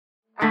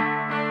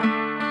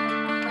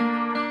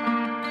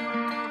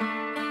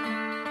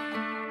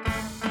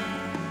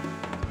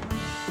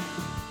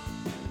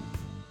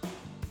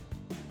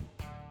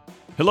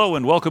Hello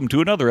and welcome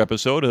to another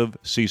episode of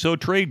CISO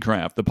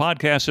Tradecraft, the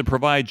podcast that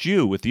provides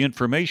you with the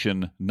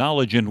information,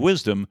 knowledge, and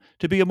wisdom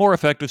to be a more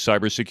effective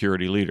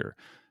cybersecurity leader.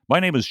 My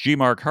name is G.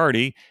 Mark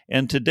Hardy,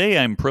 and today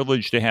I'm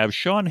privileged to have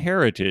Sean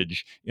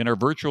Heritage in our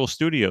virtual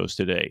studios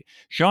today.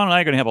 Sean and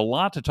I are going to have a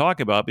lot to talk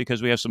about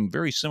because we have some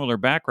very similar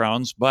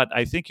backgrounds, but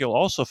I think you'll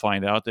also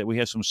find out that we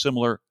have some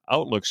similar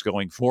outlooks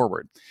going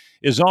forward.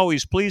 As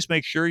always, please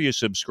make sure you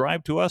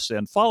subscribe to us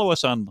and follow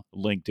us on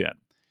LinkedIn.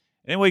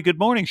 Anyway, good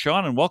morning,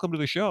 Sean, and welcome to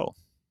the show.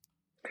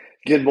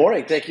 Good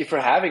morning. Thank you for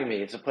having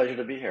me. It's a pleasure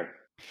to be here.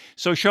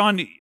 So,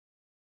 Sean, a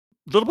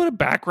little bit of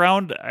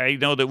background. I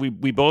know that we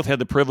both had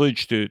the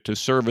privilege to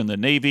serve in the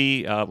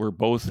Navy. We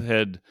both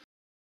had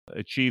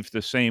achieved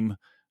the same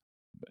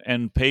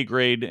end pay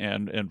grade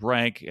and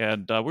rank,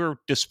 and we were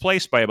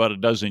displaced by about a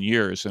dozen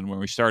years and when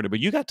we started. But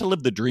you got to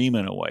live the dream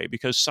in a way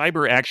because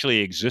cyber actually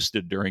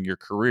existed during your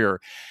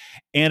career,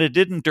 and it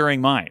didn't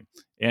during mine.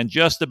 And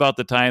just about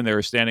the time they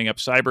were standing up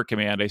Cyber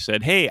Command, I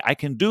said, "Hey, I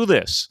can do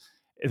this."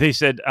 They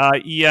said,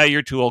 "Yeah,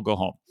 you're too old. Go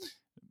home."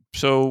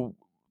 So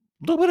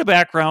a little bit of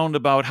background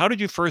about how did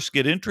you first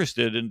get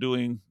interested in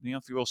doing,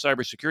 if you will,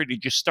 cybersecurity?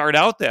 Did you start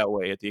out that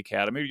way at the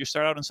academy, or did you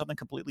start out in something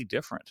completely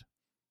different?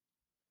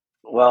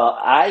 Well,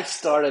 I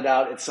started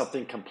out at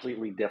something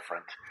completely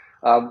different.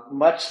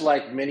 Much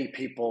like many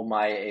people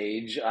my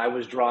age, I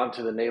was drawn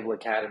to the Naval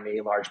Academy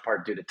in large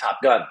part due to Top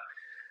Gun.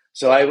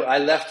 So I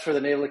left for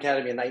the Naval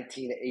Academy in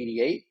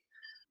 1988,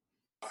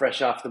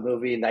 fresh off the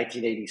movie in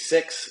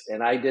 1986,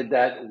 and I did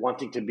that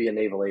wanting to be a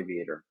naval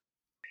aviator.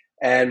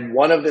 And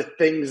one of the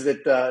things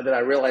that I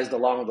realized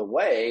along the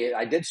way,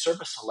 I did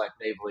service select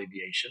naval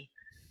aviation,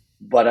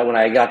 but when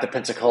I got to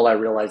Pensacola, I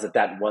realized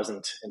that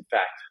wasn't, in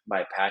fact,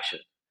 my passion,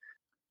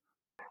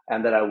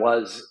 and that I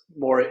was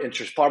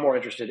far more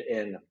interested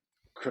in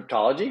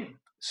cryptology.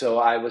 So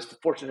I was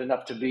fortunate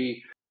enough to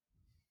be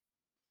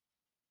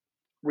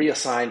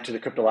reassigned to the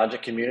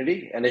cryptologic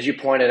community. And as you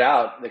pointed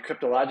out, the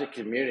cryptologic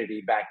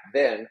community back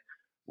then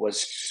was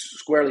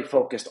squarely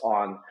focused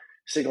on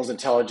signals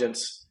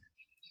intelligence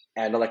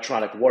and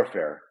electronic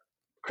warfare.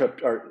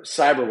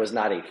 Cyber was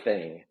not a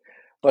thing.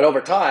 But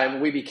over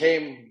time, we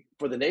became,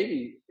 for the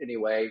Navy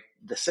anyway,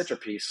 the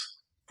centerpiece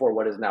for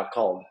what is now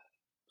called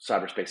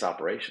cyberspace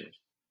operations.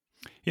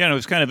 Yeah, and it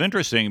was kind of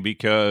interesting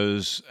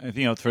because,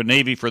 for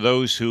Navy, for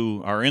those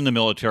who are in the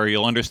military,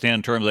 you'll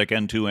understand terms like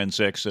N2,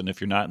 N6, and if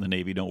you're not in the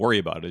Navy, don't worry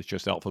about it. It's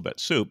just alphabet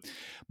soup.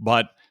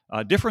 But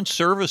different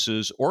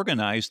services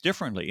organized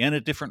differently and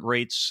at different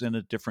rates and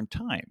at different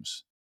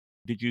times.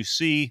 Did you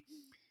see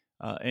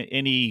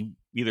any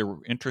either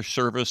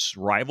inter-service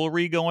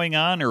rivalry going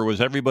on, or was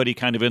everybody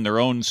kind of in their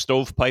own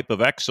stovepipe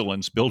of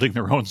excellence building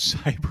their own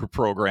cyber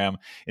program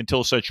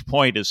until such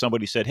point as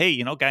somebody said, "Hey,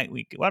 guy,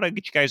 why don't I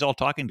get you guys all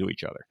talking to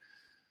each other?"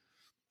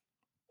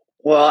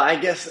 Well, I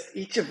guess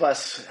each of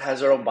us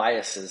has our own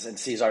biases and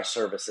sees our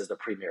service as the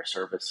premier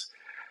service.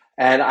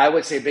 And I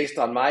would say, based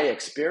on my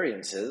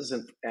experiences,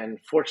 and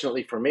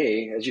fortunately for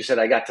me, as you said,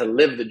 I got to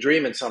live the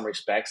dream in some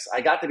respects.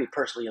 I got to be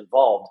personally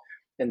involved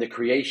in the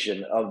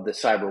creation of the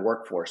cyber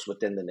workforce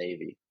within the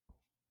Navy.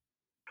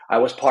 I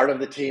was part of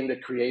the team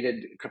that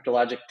created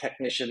Cryptologic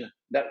Technician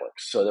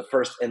Networks. So the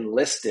first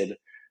enlisted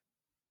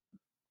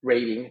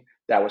rating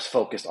that was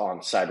focused on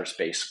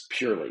cyberspace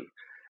purely.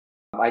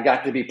 I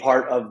got to be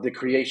part of the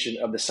creation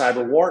of the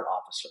Cyber Warrant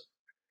Officer,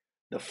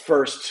 the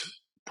first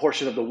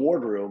portion of the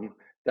wardroom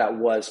that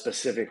was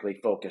specifically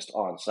focused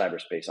on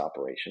cyberspace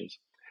operations.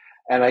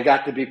 And I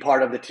got to be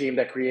part of the team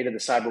that created the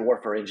Cyber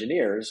Warfare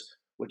Engineers,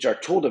 which are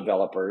tool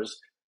developers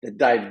that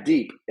dive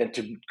deep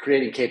into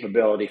creating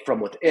capability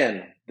from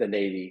within the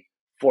Navy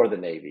for the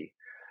Navy.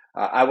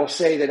 I will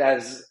say that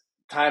as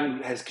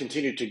time has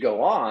continued to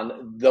go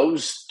on,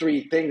 those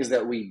three things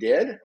that we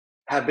did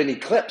have been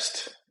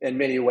eclipsed in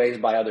many ways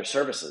by other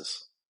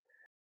services.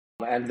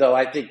 And though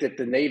I think that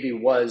the Navy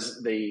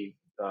was the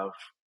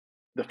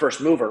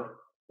first mover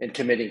in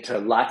committing to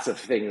lots of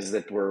things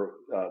that were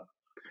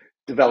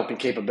developing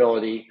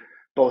capability,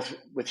 both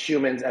with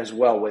humans as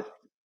well with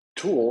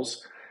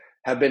tools,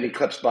 have been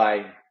eclipsed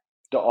by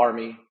the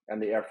Army and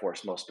the Air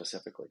Force most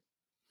specifically.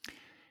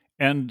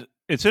 And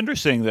it's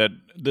interesting that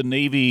the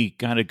Navy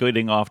kind of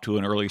getting off to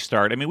an early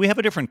start. I mean, we have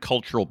a different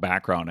cultural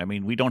background. I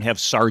mean, we don't have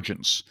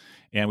sergeants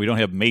and we don't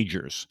have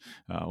majors.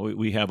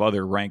 We have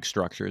other rank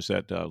structures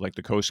that, like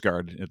the Coast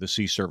Guard, the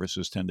sea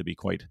services tend to be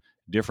quite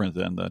different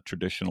than the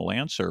traditional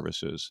land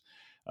services.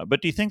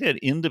 But do you think that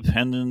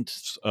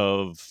independence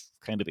of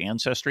kind of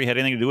ancestry had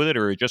anything to do with it,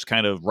 or just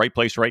kind of right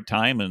place, right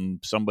time, and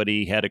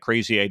somebody had a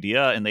crazy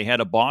idea and they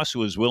had a boss who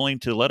was willing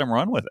to let them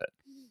run with it?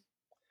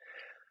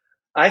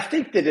 I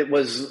think that it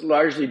was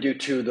largely due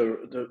to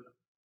the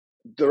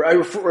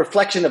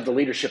reflection of the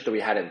leadership that we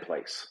had in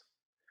place.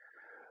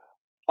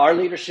 Our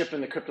leadership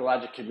in the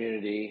cryptologic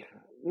community,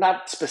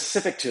 not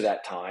specific to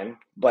that time,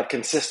 but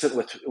consistent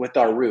with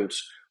our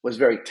roots, was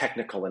very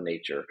technical in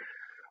nature,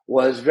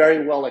 was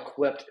very well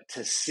equipped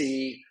to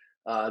see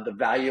the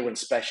value in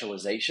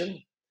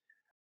specialization,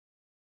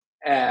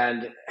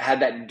 and had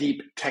that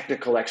deep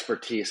technical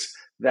expertise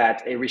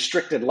that a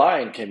restricted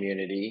line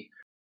community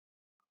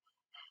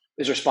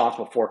is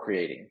responsible for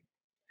creating.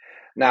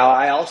 Now,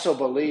 I also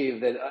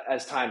believe that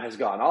as time has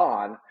gone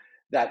on,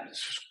 that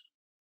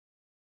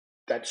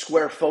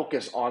square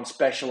focus on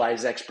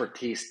specialized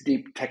expertise,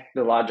 deep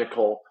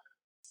technological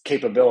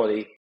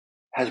capability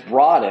has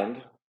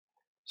broadened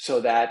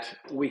so that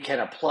we can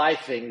apply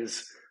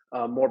things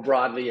more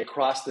broadly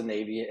across the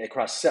Navy,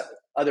 across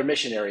other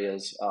mission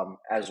areas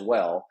as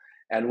well.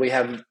 And we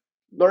have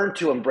learned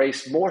to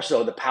embrace more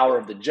so the power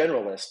of the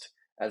generalist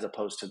as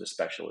opposed to the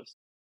specialist.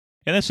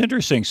 And that's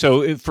interesting.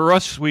 So for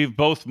us, we've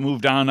both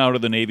moved on out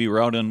of the Navy.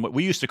 We're out in what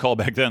we used to call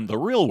back then the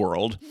real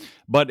world.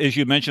 But as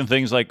you mentioned,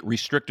 things like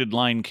restricted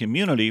line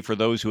community, for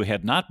those who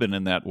had not been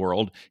in that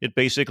world, it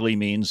basically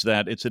means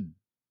that it's a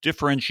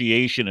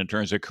differentiation in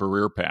terms of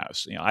career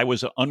paths. I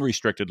was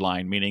unrestricted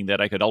line, meaning that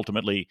I could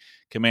ultimately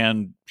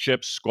command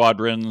ships,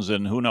 squadrons,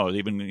 and who knows,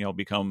 even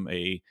become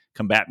a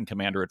combatant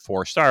commander at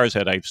 4 stars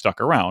had I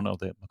stuck around. Of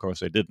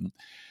course, I didn't.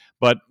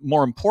 But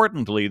more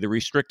importantly, the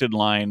restricted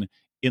line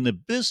in the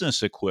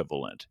business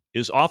equivalent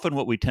is often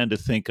what we tend to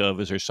think of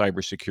as our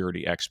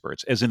cybersecurity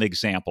experts. As an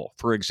example,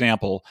 for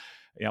example,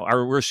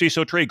 we're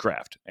CISO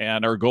Tradecraft,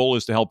 and our goal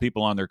is to help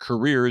people on their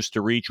careers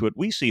to reach what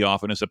we see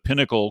often as a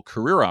pinnacle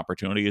career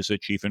opportunity as a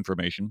chief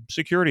information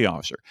security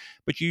officer.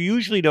 But you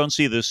usually don't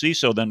see the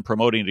CISO then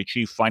promoting to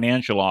chief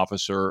financial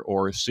officer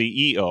or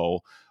CEO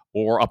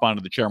or up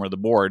onto the chairman of the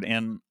board,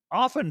 and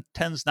often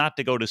tends not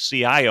to go to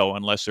CIO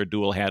unless they're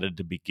dual-hatted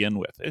to begin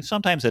with. And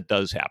sometimes it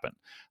does happen,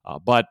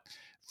 but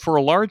for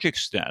a large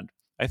extent,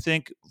 I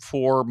think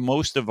for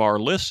most of our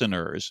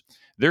listeners,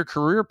 their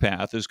career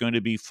path is going to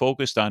be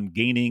focused on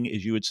gaining,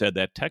 as you had said,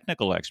 that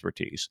technical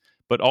expertise,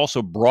 but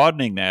also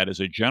broadening that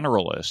as a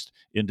generalist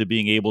into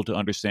being able to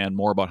understand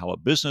more about how a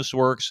business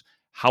works,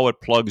 how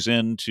it plugs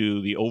into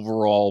the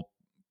overall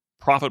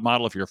profit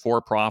model, if you're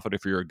for profit,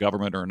 if you're a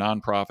government or a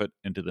nonprofit,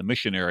 into the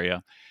mission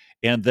area.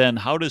 And then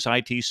how does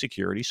IT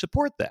security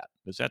support that?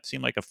 Does that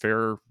seem like a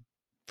fair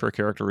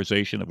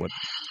characterization of what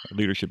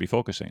leaders should be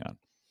focusing on?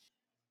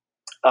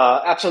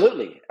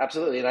 Absolutely.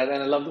 And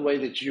I love the way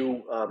that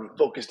you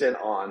focused in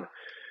on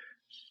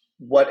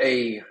what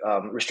a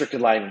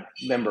restricted line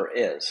member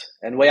is.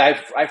 And the way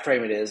I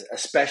frame it is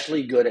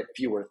especially good at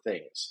fewer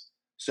things.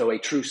 So a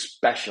true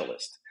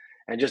specialist.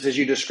 And just as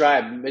you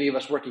described, many of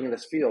us working in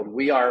this field,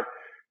 we are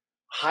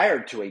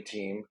hired to a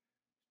team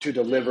to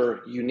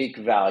deliver unique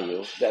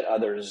value that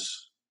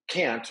others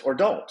can't or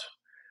don't.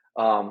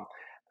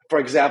 For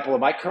example, in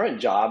my current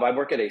job, I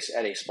work at a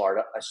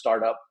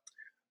startup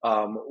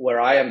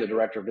where I am the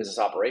director of business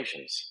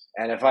operations.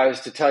 And if I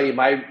was to tell you,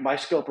 my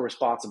scope of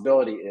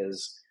responsibility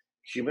is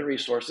human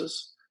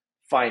resources,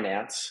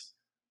 finance,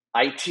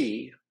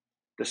 IT,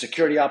 the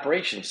security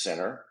operations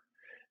center,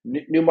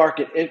 new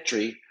market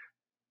entry,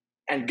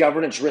 and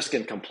governance, risk,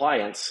 and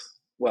compliance.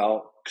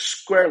 Well,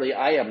 squarely,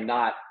 I am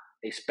not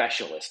a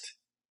specialist.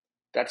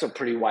 That's a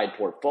pretty wide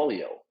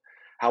portfolio.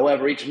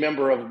 However, each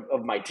member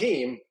of my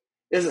team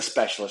is a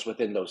specialist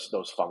within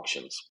those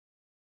functions.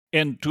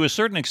 And to a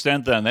certain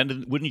extent,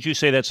 then wouldn't you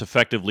say that's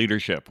effective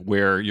leadership,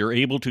 where you're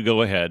able to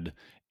go ahead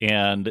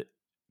and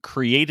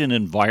create an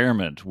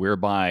environment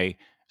whereby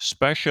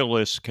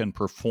specialists can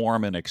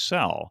perform and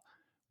excel,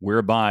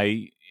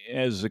 whereby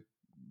as a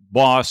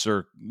boss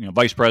or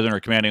vice president or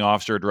commanding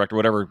officer or director,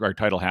 whatever our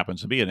title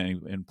happens to be at any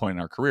point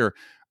in our career,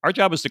 our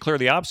job is to clear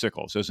the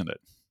obstacles, isn't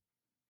it?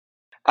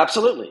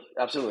 Absolutely.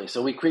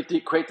 So we create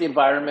the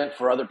environment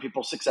for other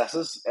people's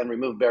successes and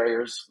remove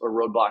barriers or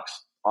roadblocks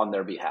on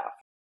their behalf.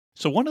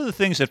 So one of the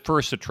things that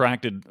first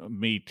attracted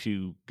me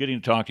to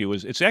getting to talk to you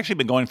was it's actually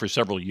been going for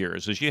several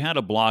years. Is you had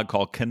a blog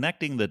called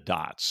Connecting the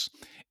Dots.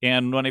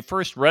 And when I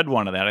first read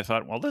one of that, I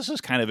thought, well, this is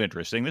kind of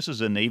interesting. This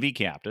is a Navy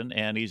captain,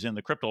 and he's in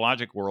the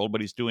cryptologic world,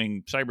 but he's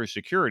doing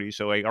cybersecurity.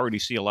 So I already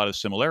see a lot of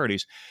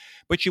similarities.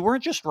 But you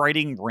weren't just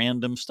writing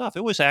random stuff.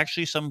 It was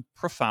actually some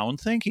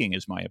profound thinking,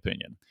 is my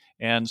opinion.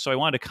 And so I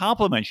wanted to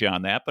compliment you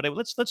on that. But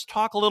let's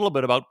talk a little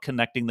bit about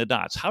connecting the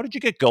dots. How did you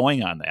get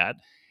going on that?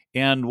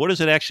 And what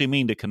does it actually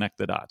mean to connect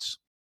the dots?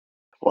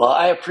 Well,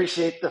 I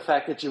appreciate the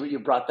fact that you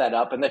brought that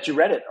up and that you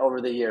read it over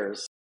the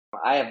years.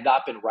 I have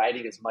not been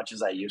writing as much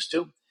as I used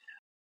to,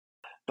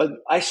 but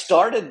I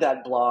started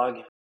that blog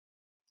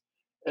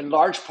in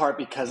large part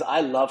because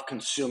I love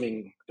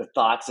consuming the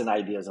thoughts and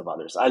ideas of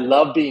others. I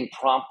love being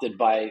prompted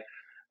by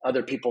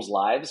other people's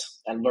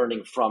lives and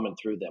learning from and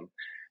through them.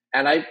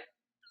 And I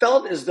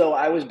felt as though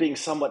I was being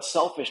somewhat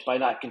selfish by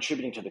not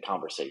contributing to the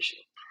conversation.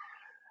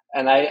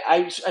 And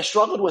I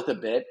struggled with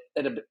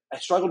I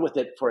struggled with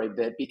it for a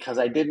bit because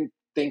I didn't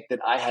think that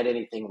I had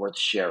anything worth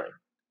sharing.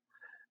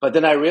 But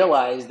then I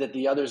realized that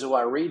the others who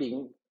I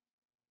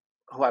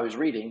was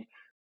reading,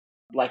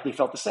 likely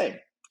felt the same.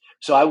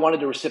 So I wanted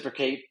to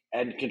reciprocate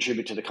and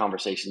contribute to the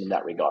conversation in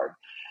that regard.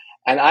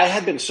 And I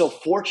had been so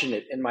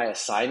fortunate in my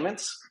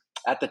assignments.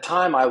 At the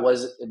time, I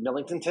was in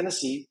Millington,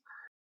 Tennessee,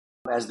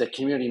 as the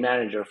community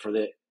manager for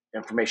the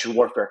information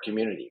warfare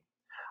community.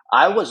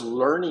 I was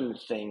learning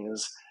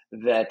things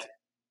that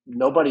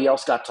nobody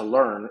else got to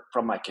learn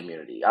from my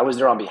community. I was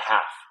there on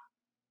behalf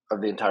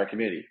of the entire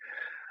community.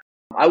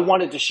 I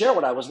wanted to share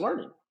what I was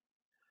learning.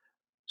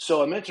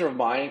 So a mentor of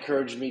mine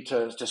encouraged me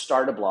to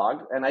start a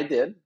blog, and I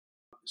did,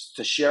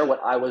 to share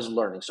what I was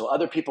learning so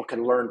other people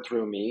can learn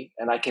through me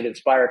and I can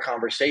inspire a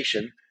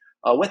conversation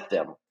with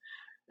them.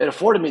 It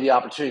afforded me the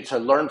opportunity to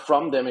learn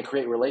from them and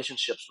create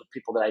relationships with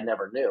people that I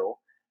never knew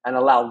and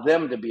allow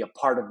them to be a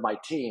part of my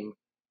team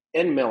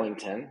in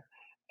Millington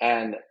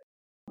and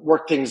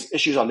work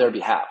issues on their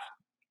behalf.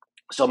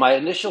 So my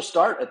initial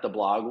start at the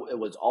blog, it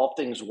was all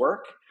things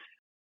work,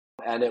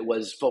 and it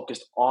was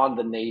focused on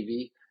the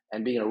Navy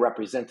and being a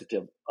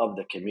representative of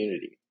the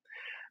community.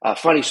 A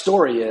funny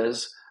story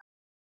is,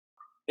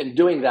 in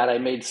doing that, I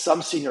made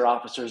some senior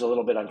officers a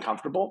little bit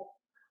uncomfortable.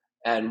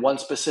 And one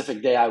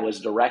specific day I was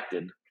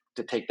directed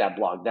to take that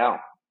blog down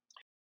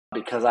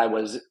because I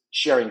was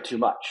sharing too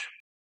much,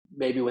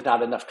 maybe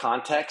without enough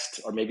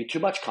context or maybe too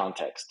much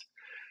context.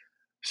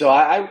 So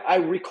I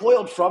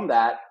recoiled from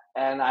that,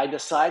 and I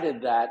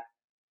decided that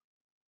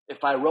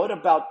if I wrote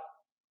about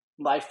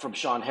life from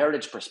Sean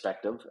Heritage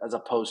perspective, as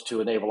opposed to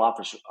a naval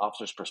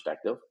officer's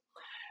perspective,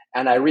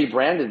 and I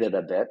rebranded it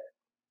a bit,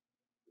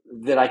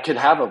 that I could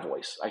have a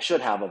voice. I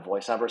should have a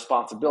voice. I have a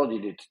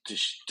responsibility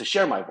to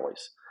share my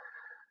voice.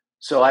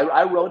 So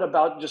I wrote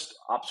about just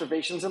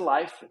observations in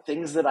life,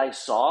 things that I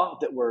saw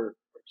that were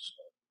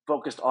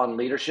focused on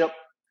leadership,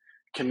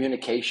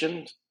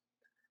 communication,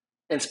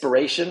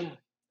 inspiration,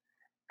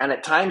 and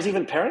at times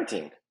even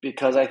parenting,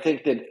 because I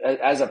think that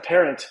as a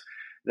parent,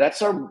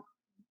 that's our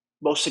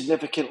most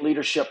significant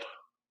leadership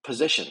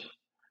position,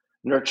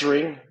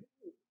 nurturing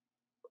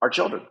our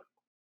children.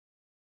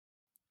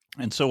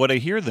 And so what I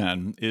hear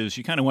then is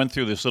you kind of went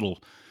through this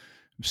little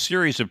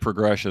series of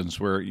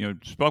progressions where you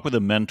spoke with a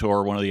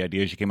mentor. One of the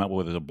ideas you came up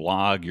with is a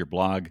blog. Your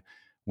blog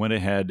went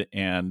ahead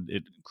and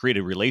it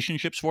created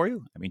relationships for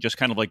you. I mean, just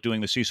kind of like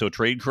doing the CISO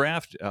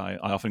Tradecraft. I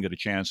often get a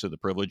chance, the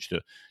privilege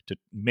to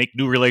make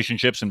new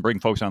relationships and bring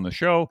folks on the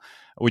show,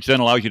 which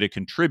then allows you to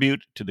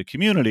contribute to the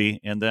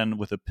community. And then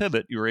with a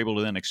pivot, you're able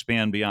to then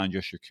expand beyond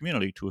just your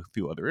community to a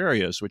few other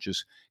areas, which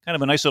is kind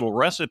of a nice little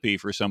recipe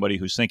for somebody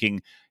who's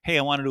thinking, hey,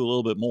 I want to do a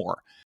little bit more.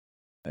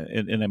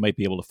 And I might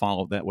be able to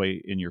follow that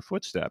way in your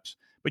footsteps.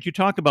 But you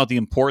talk about the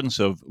importance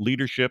of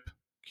leadership,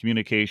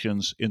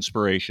 communications,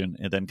 inspiration,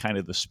 and then kind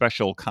of the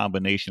special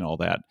combination of all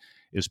that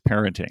is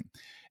parenting.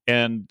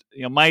 And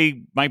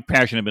my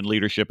passion had been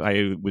leadership.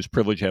 I was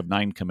privileged to have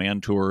 9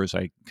 command tours.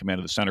 I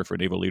commanded the Center for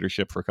Naval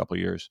Leadership for a couple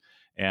of years.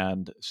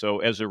 And so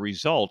as a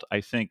result,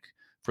 I think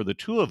for the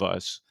two of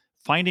us,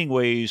 finding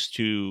ways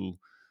to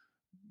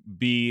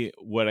be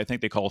what I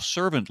think they call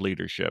servant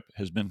leadership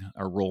has been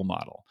our role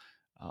model.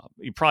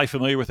 You're probably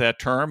familiar with that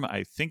term.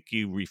 I think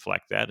you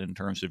reflect that in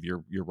terms of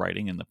your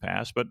writing in the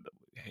past. But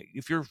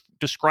if you're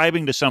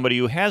describing to somebody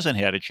who hasn't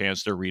had a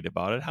chance to read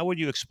about it, how would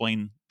you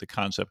explain the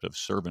concept of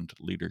servant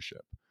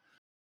leadership?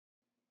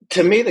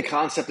 To me, the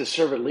concept of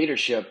servant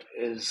leadership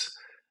is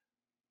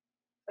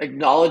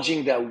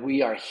acknowledging that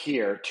we are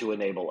here to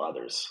enable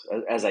others.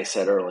 As I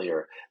said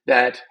earlier,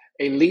 that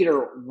a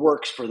leader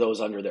works for those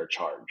under their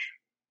charge.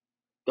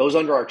 Those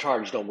under our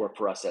charge don't work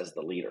for us as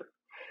the leader.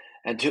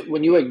 And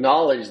when you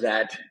acknowledge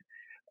that,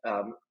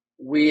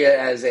 we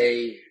as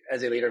a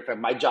leader, in fact,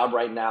 my job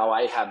right now,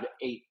 I have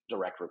 8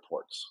 direct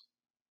reports.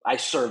 I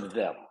serve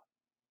them.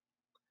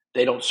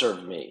 They don't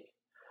serve me.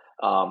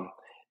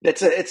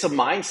 It's a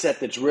mindset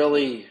that's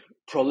really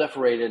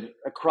proliferated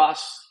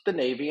across the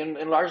Navy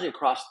and largely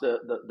across the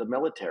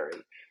military.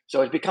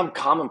 So it's become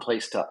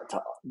commonplace to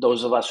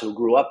those of us who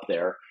grew up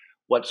there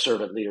what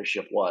servant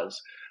leadership was.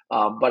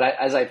 But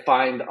as I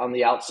find on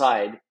the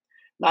outside,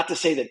 not to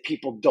say that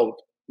people don't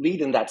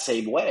lead in that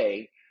same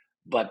way,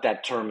 but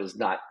that term is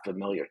not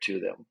familiar to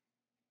them.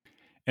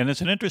 And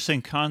it's an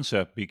interesting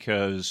concept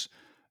because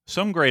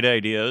some great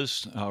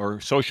ideas or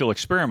social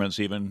experiments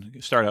even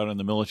start out in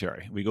the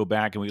military. We go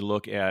back and we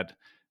look at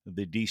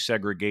the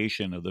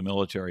desegregation of the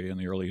military in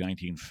the early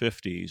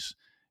 1950s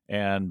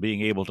and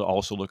being able to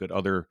also look at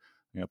other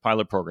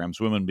pilot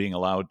programs, women being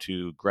allowed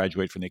to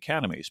graduate from the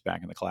academies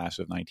back in the class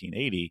of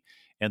 1980.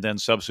 And then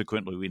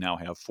subsequently, we now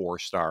have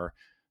 4-star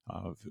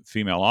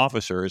female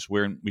officers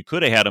where we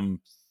could have had them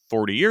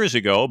 40 years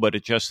ago, but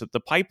it's just that the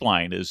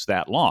pipeline is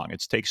that long.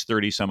 It takes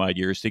 30 some odd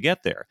years to get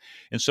there.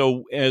 And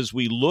so as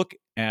we look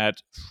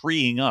at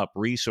freeing up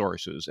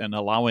resources and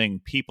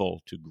allowing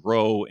people to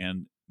grow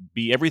and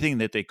be everything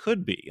that they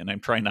could be, and I'm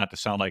trying not to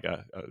sound like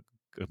a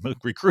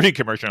recruiting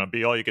commercial and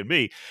be all you can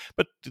be,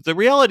 but the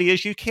reality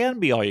is you can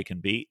be all you can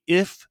be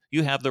if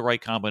you have the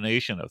right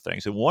combination of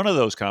things. And one of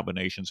those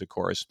combinations, of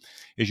course,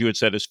 as you had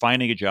said, is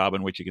finding a job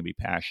in which you can be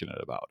passionate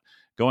about.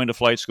 Going to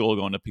flight school,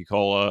 going to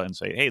Picola and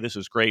say, hey, this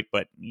is great,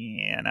 but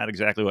not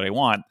exactly what I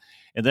want.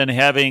 And then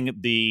having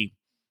the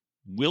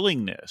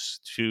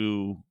willingness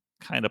to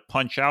kind of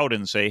punch out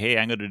and say, hey,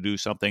 I'm going to do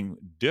something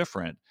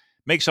different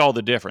makes all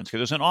the difference, because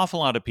there's an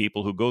awful lot of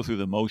people who go through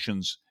the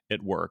motions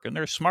at work, and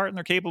they're smart and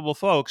they're capable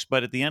folks,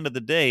 but at the end of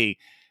the day,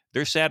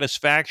 their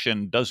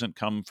satisfaction doesn't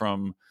come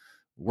from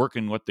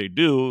working what they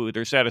do.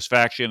 Their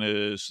satisfaction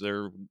is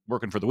they're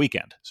working for the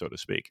weekend, so to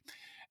speak.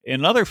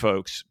 And other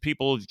folks,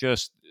 people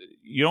just,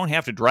 you don't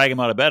have to drag them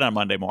out of bed on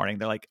Monday morning.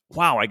 They're like,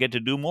 wow, I get to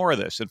do more of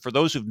this. And for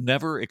those who've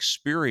never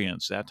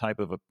experienced that type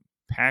of a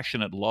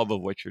passionate love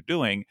of what you're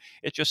doing,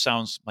 it just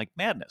sounds like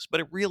madness, but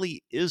it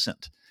really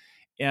isn't.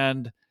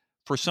 And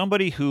for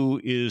somebody who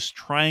is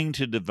trying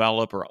to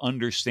develop or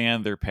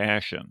understand their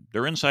passion,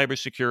 they're in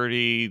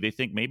cybersecurity, they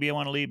think maybe I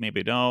want to leave, maybe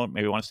I don't,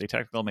 maybe I want to stay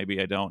technical,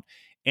 maybe I don't.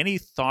 Any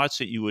thoughts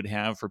that you would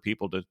have for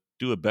people to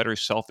do a better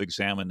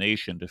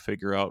self-examination to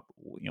figure out,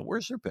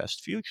 where's their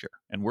best future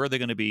and where are they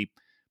going to be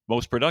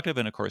most productive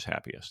and, of course,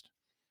 happiest?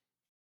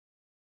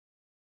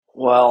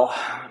 Well,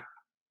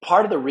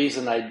 part of the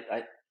reason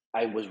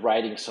I was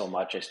writing so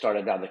much, I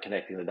started down the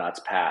connecting the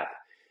dots path,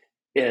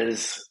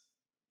 is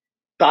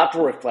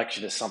thoughtful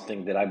reflection is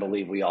something that I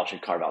believe we all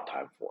should carve out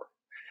time for.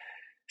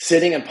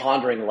 Sitting and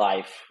pondering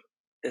life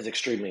is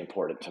extremely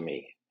important to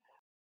me.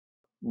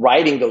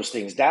 Writing those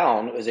things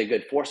down is a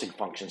good forcing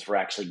functions for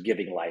actually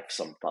giving life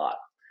some thought.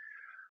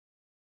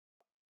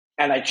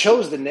 And I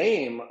chose the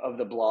name of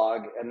the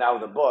blog and now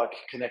the book,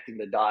 Connecting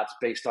the Dots,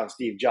 based on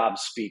Steve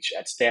Jobs' speech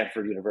at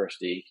Stanford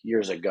University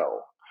years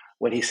ago,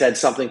 when he said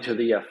something to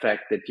the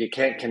effect that you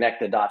can't connect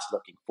the dots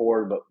looking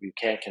forward, but you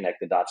can connect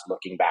the dots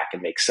looking back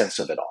and make sense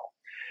of it all,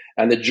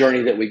 and the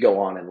journey that we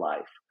go on in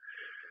life.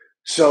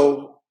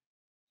 So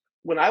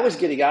when I was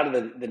getting out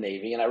of the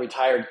Navy, and I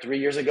retired 3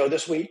 years ago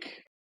this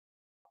week,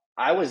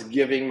 I was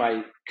giving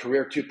my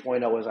career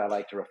 2.0, as I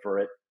like to refer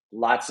it,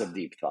 lots of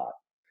deep thought.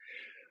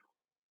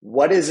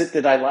 What is it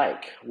that I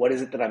like? What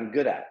is it that I'm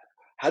good at?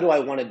 How do I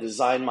want to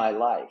design my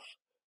life?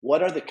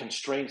 What are the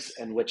constraints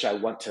in which I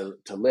want to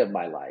live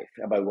my life?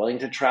 Am I willing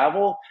to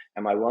travel?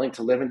 Am I willing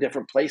to live in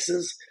different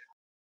places?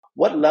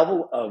 What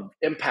level of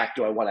impact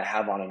do I want to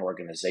have on an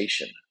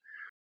organization?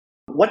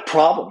 What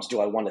problems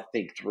do I want to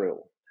think through?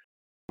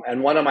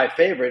 And one of my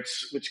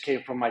favorites, which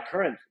came from my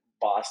current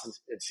boss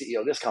and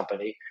CEO of this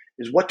company,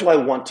 is what do I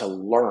want to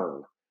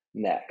learn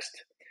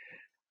next?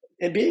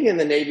 And being in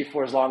the Navy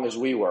for as long as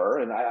we were,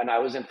 and I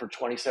was in for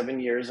 27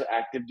 years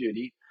active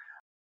duty,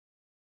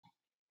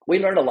 we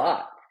learned a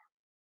lot.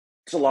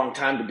 It's a long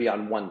time to be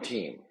on one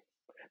team.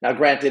 Now,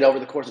 granted, over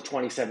the course of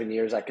 27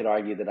 years, I could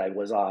argue that I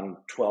was on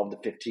 12 to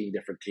 15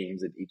 different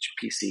teams at each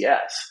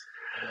PCS.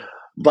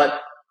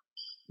 But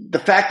the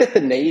fact that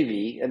the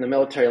Navy and the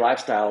military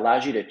lifestyle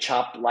allows you to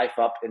chop life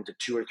up into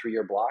 2 or 3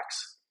 year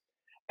blocks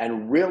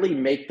and really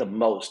make the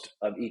most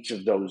of each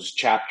of those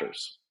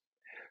chapters.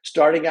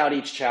 Starting out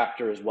each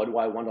chapter is, what do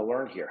I want to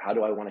learn here? How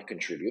do I want to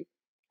contribute?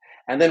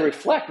 And then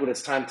reflect when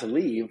it's time to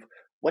leave.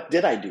 What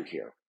did I do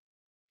here?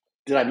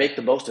 Did I make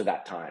the most of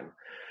that time?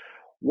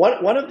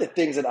 One of the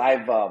things that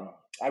I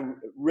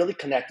really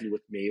connected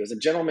with me was a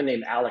gentleman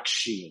named Alex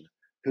Sheen,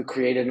 who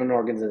created an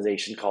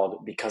organization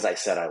called Because I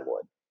Said I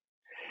Would.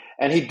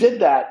 And he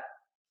did that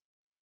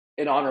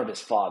in honor of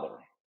his father.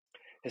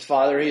 His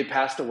father, he had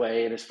passed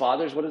away, and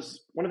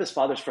one of his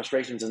father's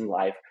frustrations in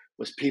life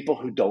was people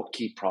who don't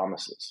keep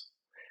promises.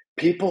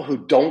 People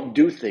who don't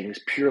do things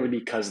purely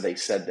because they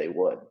said they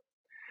would.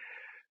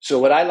 So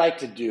what I like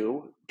to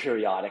do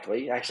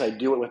periodically, actually I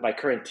do it with my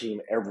current team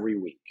every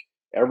week.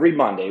 Every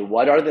Monday,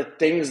 what are the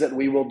things that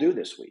we will do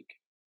this week?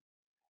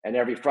 And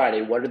every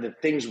Friday, what are the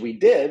things we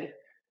did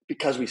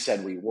because we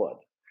said we would?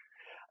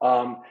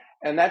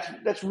 And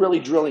that's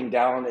really drilling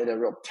down at a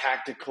real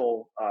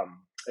tactical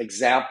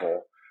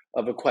example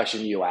of a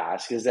question you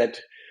ask, is that,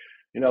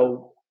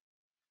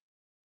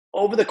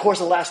 over the course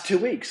of the last 2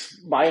 weeks,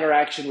 my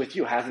interaction with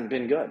you hasn't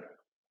been good.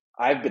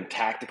 I've been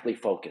tactically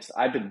focused.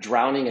 I've been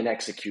drowning in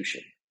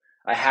execution.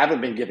 I haven't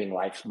been giving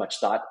life much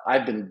thought.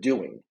 I've been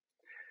doing.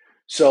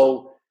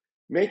 So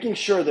making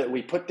sure that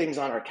we put things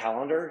on our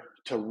calendar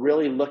to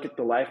really look at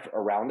the life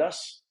around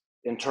us,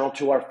 internal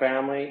to our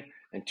family,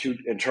 and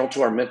internal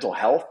to our mental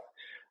health,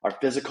 our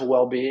physical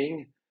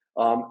well-being,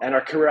 and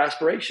our career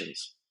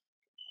aspirations.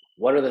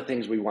 What are the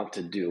things we want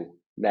to do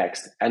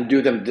next? And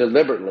do them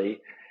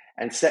deliberately,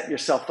 and set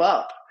yourself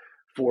up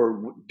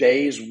for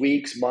days,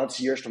 weeks,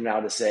 months, years from now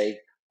to say,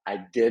 I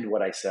did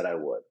what I said I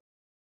would.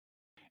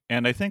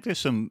 And I think there's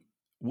some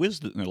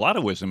wisdom, a lot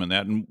of wisdom in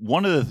that. And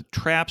one of the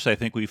traps I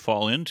think we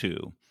fall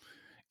into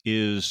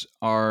is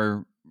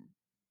our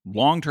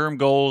long-term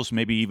goals,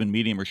 maybe even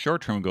medium or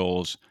short-term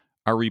goals,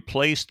 are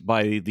replaced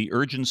by the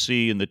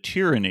urgency and the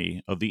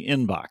tyranny of the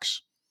inbox.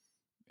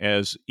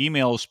 As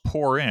emails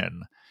pour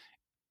in,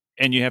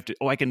 and you have to,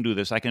 I can do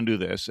this, I can do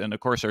this. And of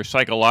course, our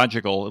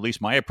psychological, at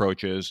least my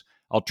approach is,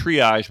 I'll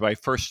triage by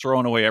first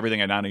throwing away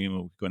everything I'm not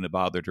even going to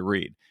bother to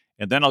read.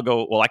 And then I'll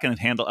go, well,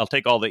 I'll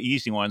take all the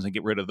easy ones and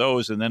get rid of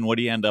those. And then what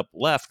do you end up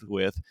left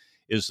with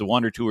is the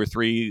 1 or 2 or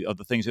 3 of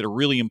the things that are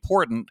really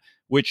important,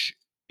 which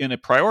in a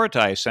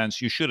prioritized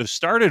sense, you should have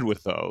started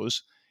with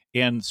those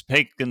and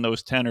taken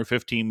those 10 or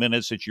 15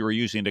 minutes that you were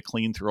using to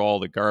clean through all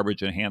the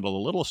garbage and handle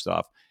the little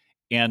stuff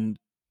and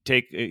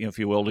take, if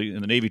you will,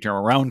 in the Navy term,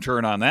 a round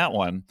turn on that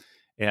one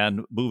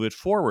and move it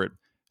forward.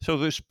 So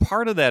there's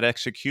part of that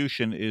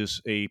execution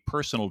is a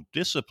personal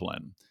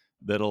discipline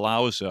that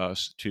allows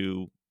us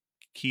to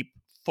keep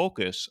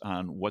focus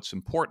on what's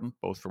important,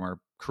 both from our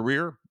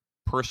career,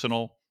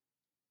 personal,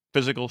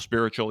 physical,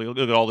 spiritual, you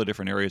look at all the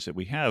different areas that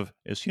we have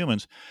as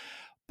humans.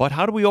 But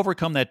how do we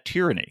overcome that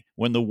tyranny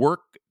when the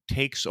work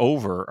takes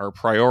over our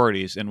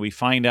priorities and we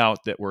find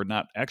out that we're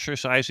not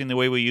exercising the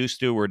way we used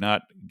to, we're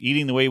not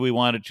eating the way we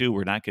wanted to,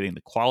 we're not getting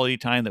the quality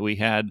time that we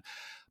had,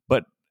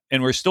 but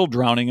and we're still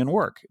drowning in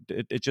work.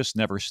 It just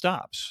never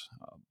stops.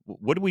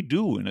 What do we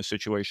do in a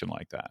situation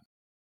like that?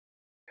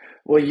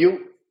 Well,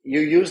 you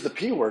use the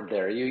P word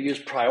there. You use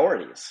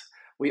priorities.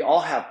 We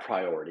all have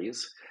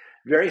priorities.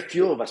 Very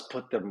few of us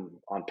put them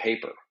on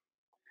paper,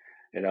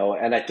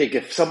 and I think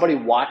if somebody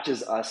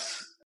watches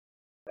us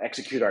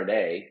execute our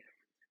day,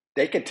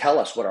 they can tell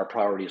us what our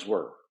priorities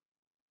were.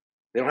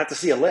 They don't have to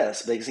see a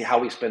list. They can see how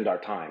we spend our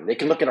time. They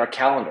can look at our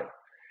calendar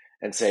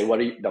and say, "What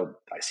are you?" No,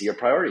 I see your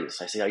priorities.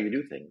 I see how you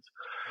do things.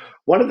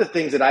 One of the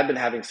things that I've been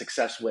having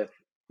success with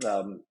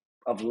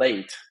of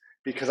late,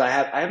 because I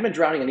haven't been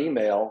drowning in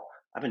email.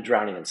 I've been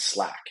drowning in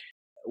Slack.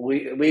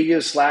 We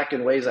use Slack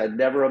in ways I'd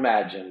never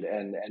imagined,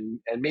 and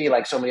me,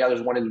 like so many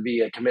others, wanted to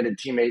be a committed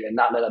teammate and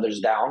not let others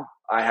down.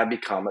 I have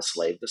become a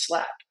slave to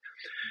Slack.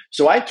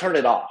 So I turn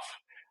it off.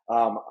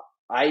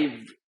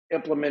 I've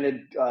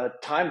implemented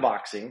time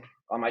boxing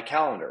on my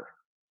calendar.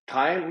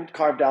 Time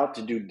carved out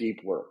to do deep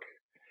work.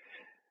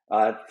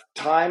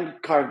 Time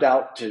carved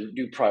out to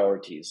do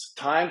priorities.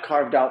 Time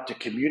carved out to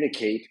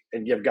communicate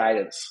and give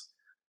guidance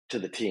to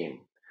the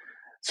team.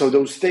 So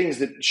those things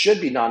that should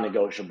be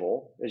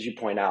non-negotiable, as you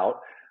point out,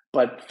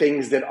 but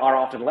things that are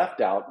often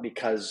left out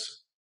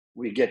because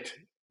we get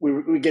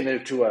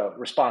into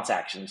response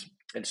actions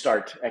and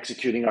start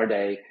executing our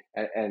day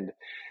and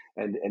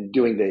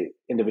doing the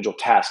individual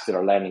tasks that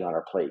are landing on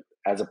our plate,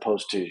 as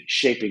opposed to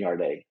shaping our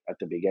day at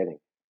the beginning.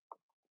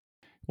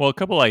 Well, a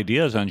couple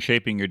ideas on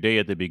shaping your day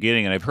at the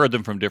beginning, and I've heard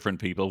them from different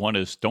people. One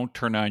is don't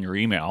turn on your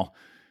email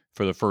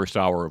for the first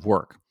hour of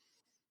work,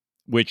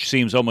 which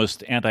seems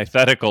almost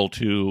antithetical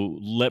to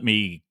let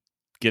me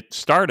get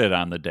started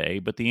on the day.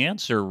 But the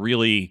answer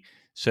really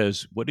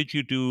says, what did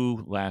you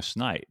do last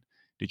night?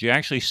 Did you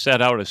actually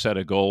set out a set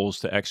of goals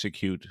to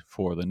execute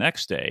for the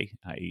next day,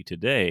 i.e.,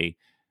 today,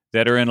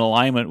 that are in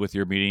alignment with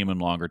your medium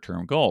and longer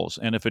term goals?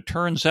 And if it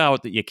turns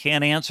out that you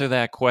can't answer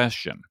that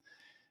question,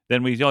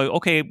 then we go,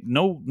 okay,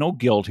 no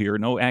guilt here,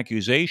 no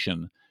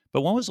accusation.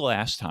 But when was the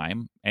last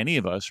time any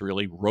of us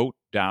really wrote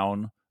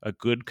down a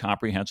good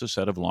comprehensive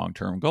set of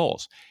long-term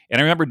goals? And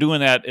I remember doing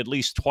that at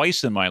least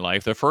twice in my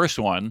life. The first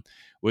one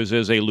was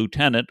as a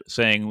lieutenant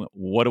saying,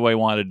 what do I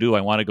want to do?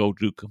 I want to go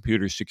do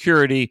computer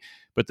security.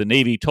 But the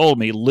Navy told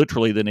me,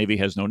 literally, the Navy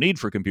has no need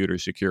for computer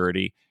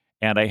security.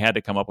 And I had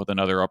to come up with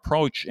another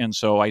approach. And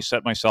so I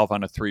set myself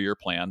on a 3-year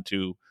plan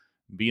to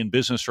be in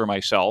business for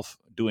myself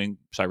doing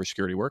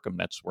cybersecurity work. And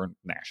that's where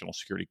National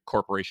Security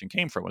Corporation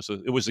came from.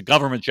 It was a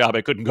government job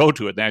I couldn't go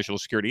to at National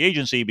Security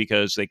Agency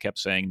because they kept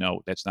saying,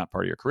 no, that's not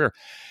part of your career.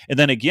 And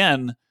then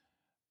again,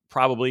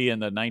 probably in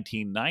the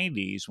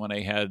 1990s, when I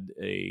had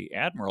a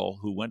admiral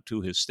who went to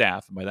his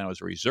staff, and by then I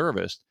was a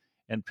reservist,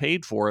 and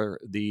paid for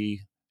the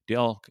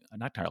Dale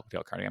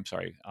Carnegie, I'm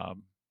sorry,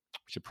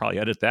 should probably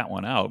edit that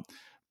one out.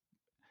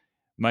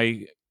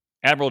 My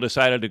admiral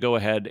decided to go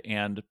ahead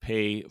and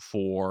pay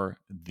for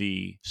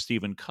the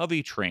Stephen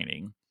Covey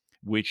training,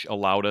 which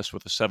allowed us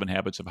with the 7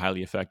 Habits of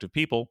Highly Effective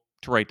People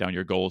to write down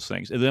your goals,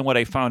 things. And then what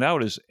I found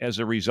out is, as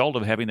a result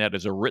of having that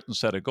as a written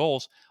set of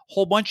goals,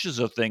 whole bunches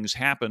of things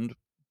happened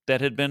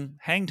that had been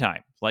hang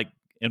time, like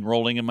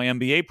enrolling in my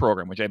MBA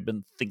program, which I've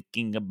been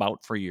thinking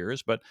about for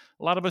years, but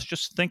a lot of us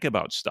just think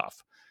about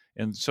stuff.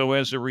 And so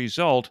as a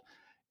result,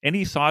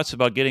 any thoughts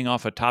about getting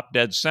off a top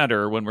dead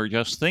center when we're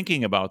just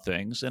thinking about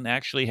things and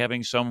actually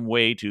having some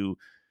way to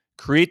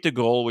create the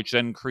goal, which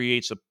then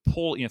creates a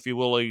pull, if you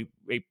will, a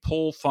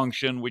pull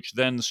function, which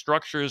then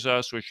structures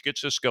us, which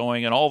gets us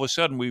going. And all of a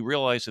sudden we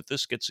realize that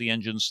this gets the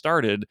engine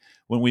started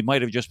when we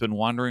might have just been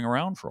wandering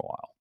around for a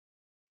while.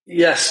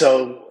 Yes.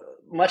 So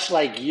much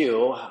like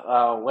you,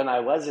 when I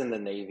was in the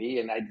Navy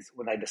and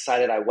when I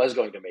decided I was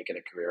going to make it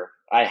a career,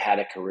 I had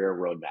a career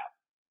roadmap.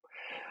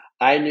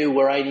 I knew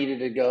where I needed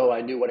to go.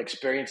 I knew what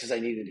experiences I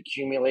needed to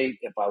accumulate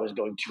if I was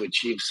going to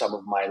achieve some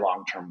of my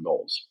long-term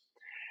goals.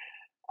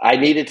 I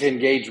needed to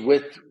engage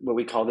with what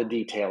we call the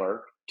detailer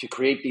to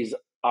create these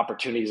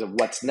opportunities of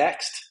what's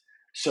next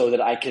so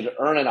that I could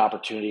earn an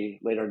opportunity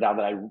later down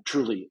that I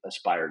truly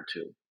aspired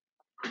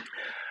to.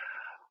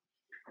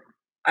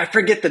 I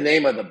forget the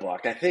name of the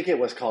book. I think it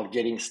was called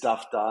Getting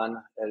Stuff Done.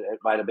 It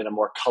might have been a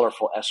more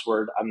colorful S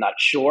word. I'm not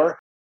sure.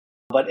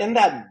 But in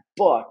that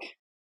book,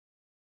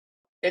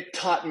 it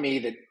taught me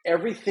that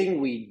everything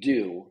we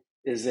do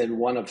is in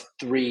one of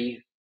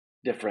 3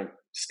 different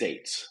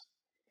states.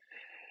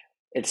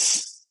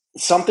 It's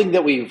something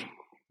that we've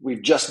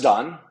just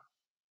done,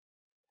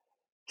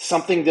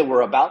 something that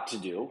we're about to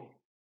do,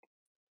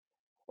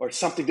 or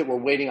something that we're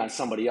waiting on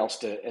somebody else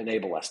to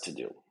enable us to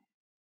do.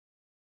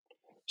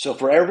 So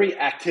for every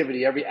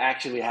activity, every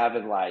action we have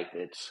in life,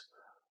 it's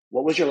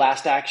what was your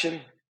last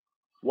action?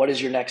 What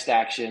is your next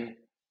action?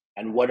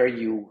 And what are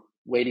you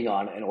waiting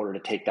on in order to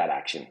take that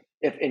action,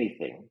 if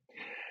anything?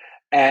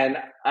 And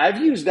I've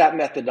used that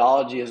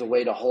methodology as a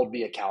way to hold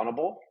me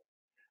accountable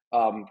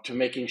to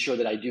making sure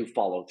that I do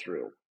follow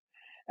through.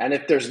 And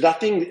if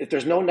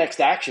there's no next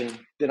action,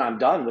 then I'm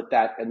done with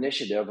that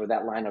initiative or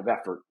that line of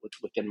effort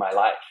within my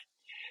life.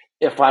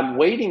 If I'm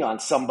waiting on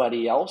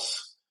somebody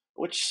else,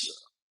 which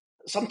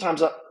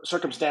sometimes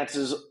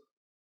circumstances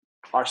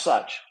are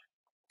such,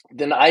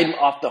 then I'm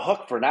off the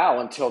hook for now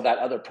until that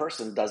other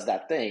person does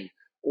that thing,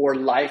 or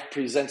life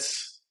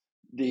presents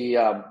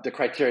the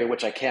criteria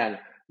which I can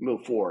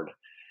move forward.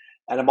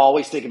 And I'm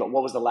always thinking about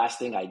what was the last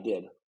thing I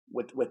did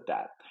with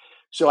that.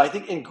 So I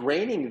think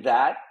ingraining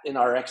that in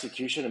our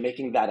execution and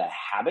making that a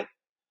habit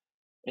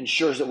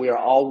ensures that we are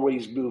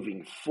always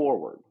moving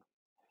forward.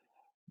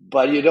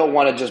 But you don't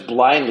want to just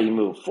blindly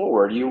move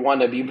forward. You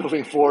want to be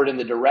moving forward in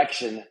the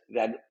direction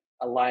that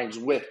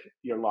aligns with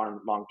your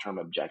long-term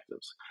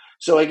objectives.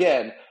 So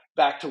again,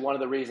 back to one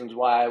of the reasons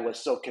why I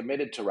was so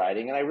committed to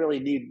writing, and I really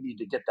need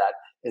to get that,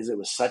 is it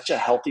was such a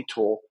healthy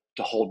tool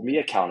to hold me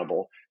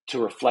accountable,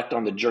 to reflect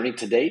on the journey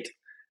to date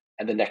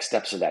and the next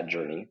steps of that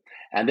journey.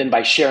 And then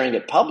by sharing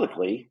it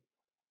publicly,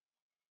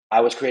 I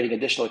was creating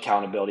additional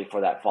accountability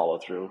for that follow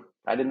through.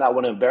 I did not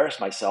want to embarrass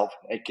myself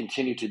and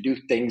continue to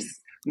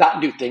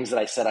not do things that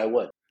I said I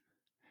would.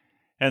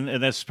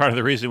 And that's part of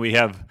the reason we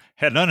have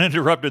had an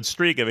uninterrupted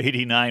streak of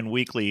 89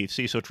 weekly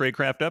CISO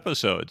Tradecraft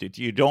episodes.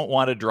 You don't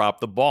want to drop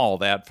the ball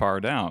that far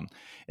down.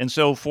 And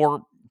so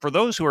for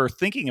those who are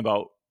thinking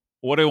about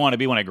what do I want to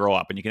be when I grow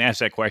up, and you can ask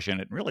that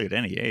question really at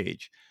any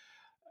age,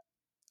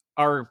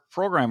 our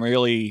program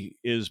really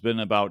has been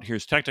about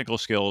here's technical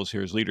skills,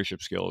 here's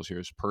leadership skills,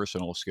 here's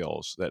personal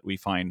skills that we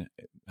find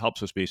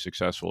helps us be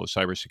successful as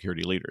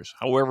cybersecurity leaders.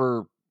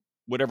 However,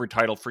 whatever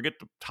title, forget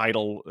the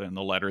title and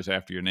the letters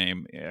after your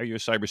name, you're a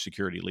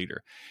cybersecurity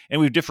leader.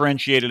 And we've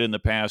differentiated in the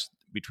past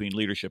between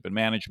leadership and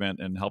management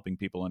and helping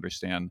people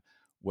understand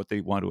what they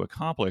want to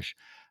accomplish.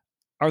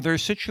 Are there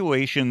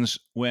situations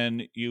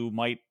when you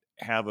might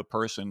have a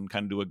person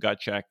kind of do a gut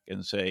check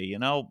and say,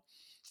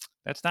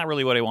 that's not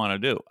really what I want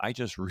to do. I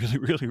just really,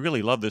 really,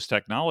 really love this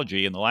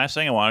technology. And the last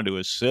thing I want to do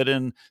is sit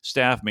in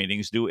staff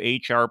meetings, do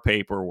HR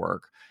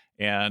paperwork,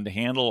 and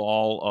handle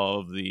all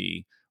of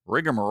the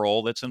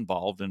rigmarole that's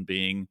involved in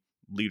being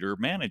leader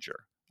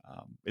manager.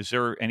 Is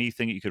there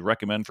anything you could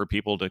recommend for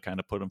people to kind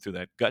of put them through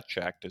that gut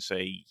check to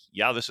say,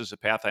 yeah, this is the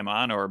path I'm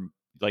on? Or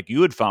like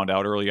you had found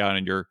out early on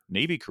in your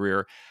Navy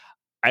career,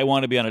 I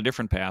want to be on a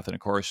different path. And of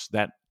course,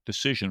 that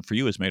decision for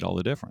you has made all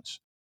the difference.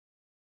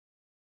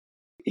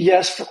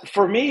 Yes,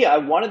 for me, I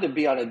wanted to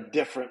be on a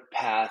different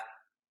path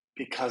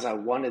because I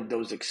wanted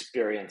those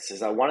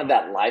experiences. I wanted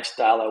that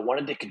lifestyle. I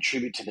wanted to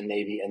contribute to the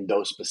Navy in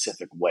those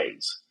specific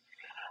ways.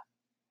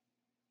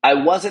 I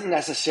wasn't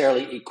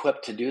necessarily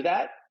equipped to do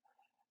that,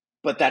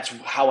 but that's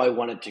how I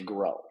wanted to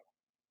grow.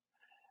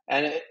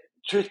 And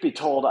truth be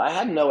told, I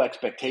had no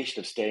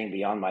expectation of staying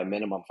beyond my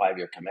minimum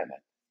 5-year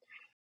commitment.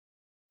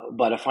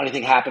 But a funny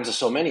thing happens to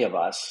so many of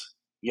us.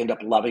 You end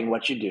up loving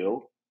what you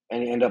do,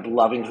 and you end up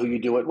loving who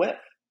you do it with.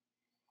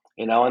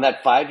 And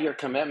that 5-year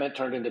commitment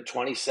turned into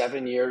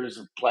 27 years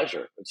of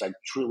pleasure, which I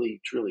truly,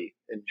 truly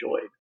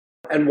enjoyed.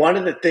 And one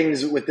of the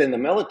things within the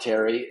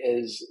military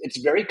is it's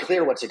very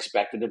clear what's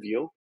expected of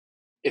you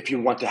if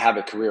you want to have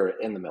a career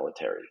in the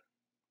military.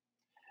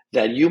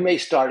 That you may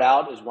start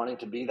out as wanting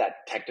to be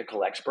that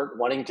technical expert,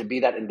 wanting to be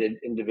that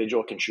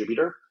individual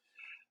contributor.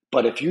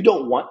 But if you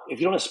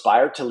don't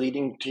aspire to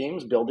leading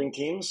teams, building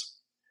teams,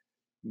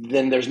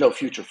 then there's no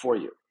future for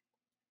you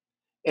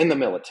in the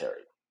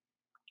military.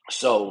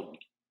 So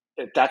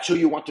if that's who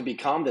you want to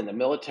become, then the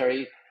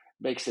military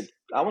makes it,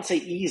 I won't say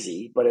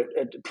easy, but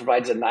it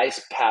provides a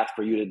nice path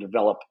for you to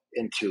develop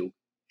into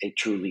a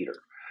true leader.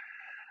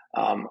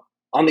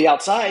 On the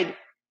outside,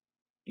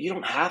 you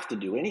don't have to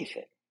do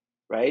anything,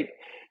 right?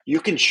 You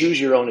can choose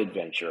your own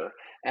adventure.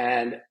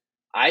 And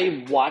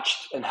I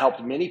watched and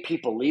helped many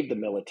people leave the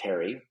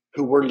military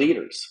who were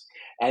leaders.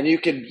 And you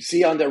can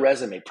see on their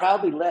resume,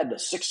 proudly led to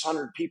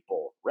 600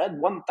 people, led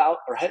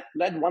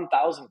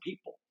 1,000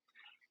 people.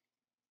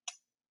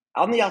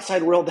 On the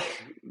outside world,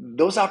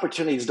 those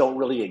opportunities don't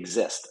really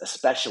exist,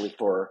 especially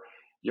for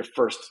your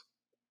first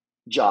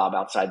job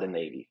outside the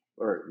Navy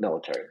or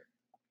military.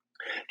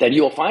 Then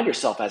you will find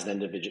yourself as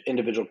an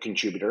individual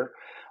contributor,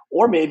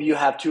 or maybe you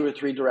have 2 or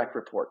 3 direct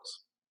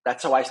reports.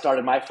 That's how I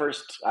started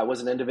I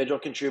was an individual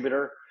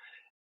contributor.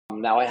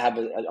 Now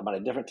I'm on a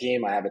different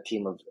team. I have a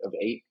team of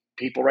 8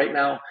 people right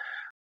now.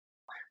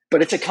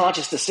 But it's a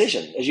conscious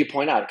decision, as you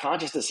point out, a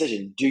conscious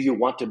decision. Do you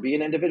want to be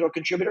an individual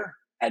contributor?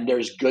 And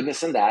there's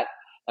goodness in that.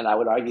 And I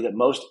would argue that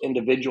most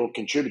individual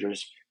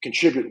contributors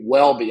contribute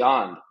well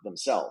beyond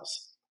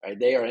themselves. Right?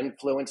 They are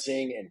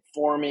influencing,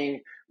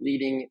 informing,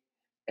 leading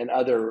in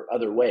other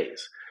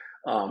ways.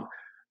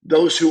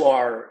 Those who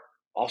are,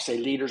 I'll say,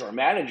 leaders or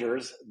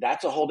managers,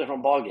 that's a whole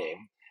different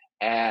ballgame.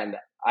 And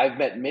I've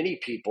met many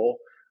people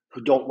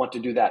who don't want to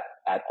do that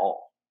at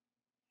all.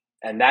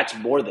 And that's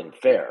more than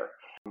fair.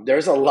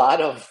 There's a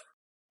lot of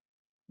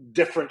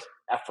different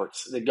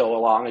efforts that go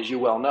along, as you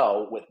well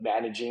know, with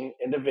managing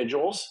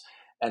individuals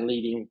and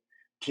leading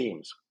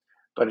teams.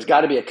 But it's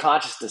got to be a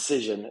conscious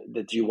decision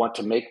that you want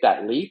to make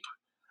that leap.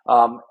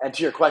 And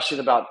to your question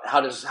about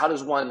how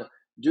does one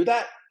do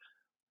that?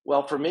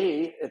 Well, for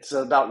me, it's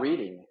about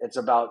reading. It's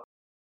about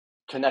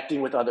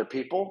connecting with other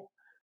people,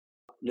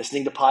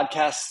 listening to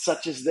podcasts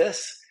such as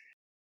this,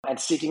 and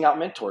seeking out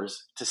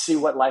mentors to see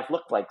what life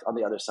looked like on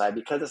the other side,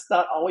 because it's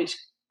not always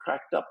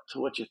cracked up to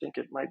what you think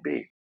it might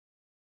be.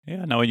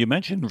 Yeah. Now, you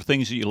mentioned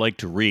things that you like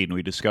to read, and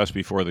we discussed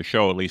before the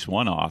show at least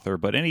one author.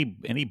 But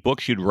any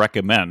books you'd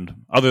recommend,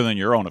 other than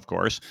your own, of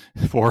course,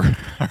 for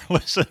our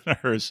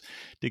listeners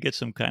to get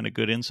some kind of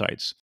good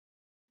insights?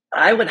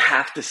 I would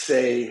have to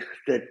say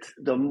that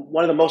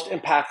one of the most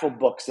impactful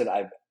books that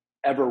I've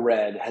ever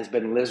read has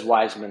been Liz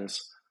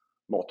Wiseman's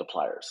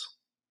Multipliers.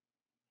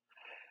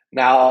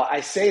 Now,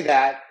 I say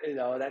that,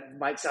 that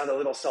might sound a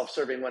little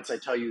self-serving once I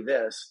tell you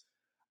this.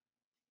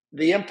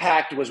 The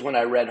impact was when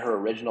I read her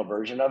original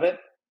version of it.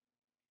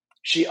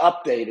 She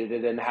updated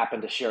it and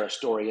happened to share a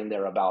story in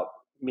there about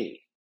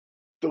me.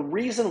 The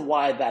reason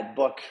why that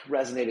book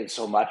resonated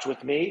so much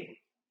with me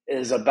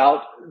is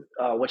about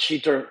what she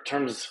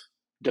terms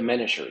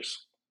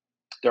diminishers.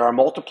 There are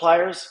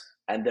multipliers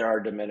and there are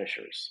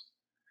diminishers.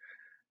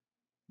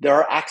 There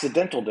are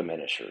accidental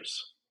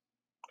diminishers.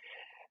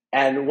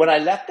 And when I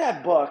left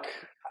that book,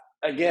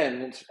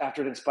 again,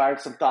 after it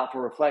inspired some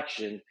thoughtful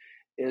reflection,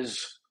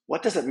 is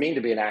what does it mean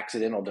to be an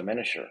accidental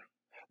diminisher?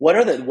 What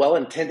are the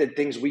well-intended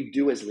things we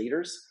do as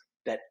leaders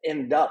that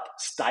end up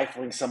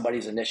stifling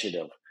somebody's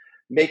initiative,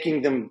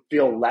 making them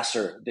feel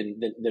lesser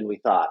than we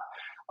thought?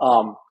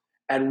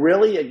 And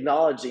really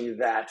acknowledging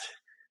that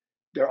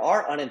there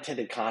are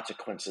unintended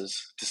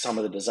consequences to some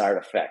of the desired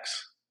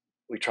effects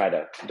we try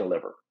to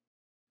deliver.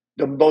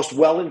 The most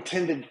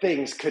well-intended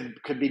things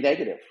could be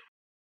negative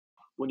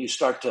when you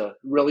start to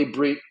really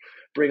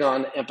bring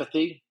on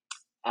empathy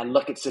and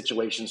look at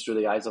situations through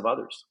the eyes of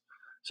others.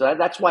 So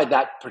that's why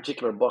that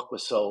particular book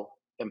was so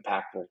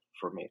impactful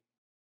for me.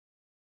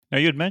 Now,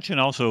 you had mentioned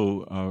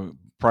also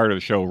prior to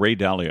the show Ray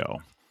Dalio.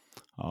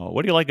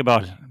 What do you like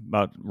about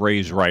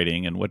Ray's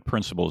writing, and what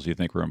principles do you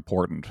think were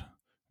important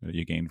that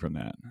you gained from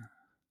that?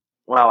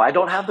 Wow, I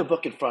don't have the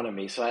book in front of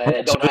me, so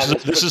I don't have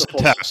his this is a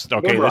principles test.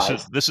 Okay,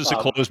 memorized. this is a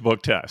closed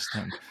book test,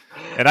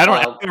 and I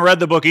haven't read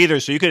the book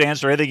either, so you could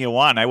answer anything you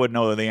want. I wouldn't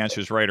know that the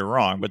answer is right or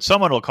wrong, but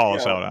someone will call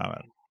us out on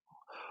it.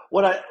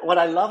 What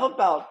I love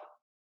about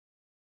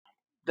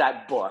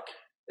that book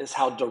is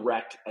how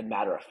direct and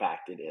matter of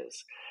fact it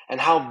is, and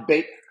how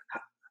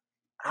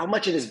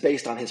much it is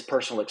based on his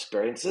personal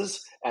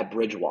experiences at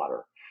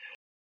Bridgewater,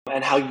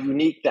 and how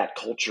unique that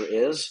culture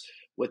is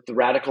with the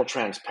radical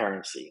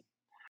transparency.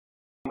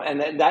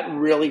 And that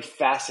really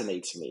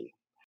fascinates me.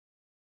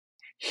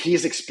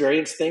 He's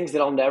experienced things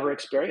that I'll never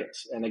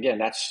experience. And again,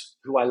 that's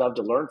who I love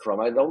to learn from.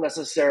 I don't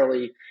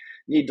necessarily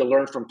need to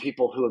learn from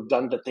people who have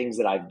done the things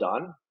that I've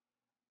done.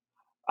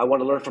 I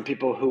want to learn from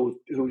people who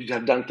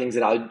have done things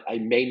that I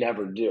may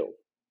never do.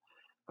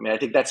 I mean, I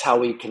think that's how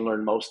we can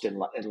learn most in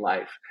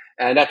life.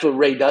 And that's what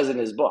Ray does in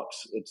his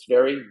books. It's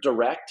very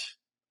direct,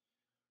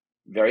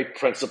 very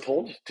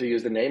principled, to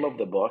use the name of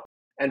the book,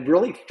 and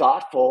really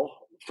thoughtful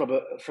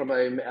from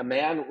a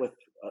man with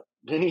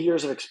many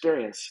years of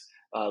experience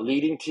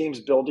leading teams,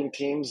 building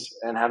teams,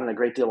 and having a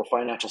great deal of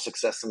financial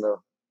success in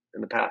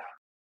the path.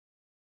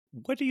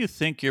 What do you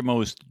think your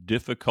most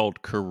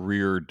difficult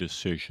career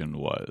decision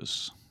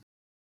was?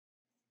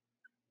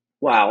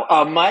 Wow,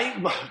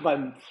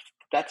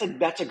 that's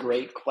a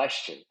great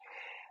question.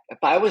 If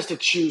I was to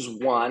choose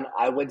one,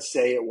 I would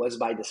say it was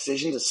my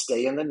decision to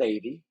stay in the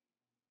Navy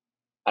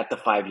at the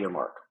 5-year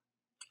mark.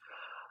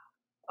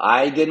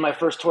 I did my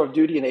first tour of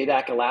duty in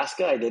Adak,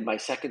 Alaska. I did my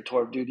second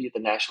tour of duty at the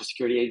National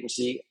Security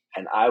Agency,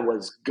 and I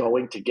was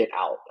going to get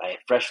out. I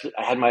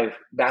had my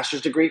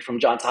master's degree from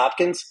Johns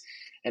Hopkins,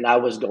 and I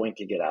was going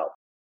to get out.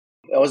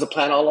 That was the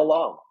plan all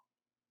along.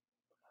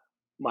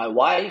 My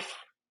wife,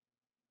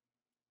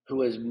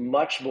 who is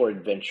much more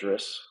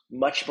adventurous,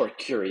 much more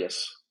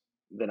curious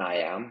than I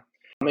am,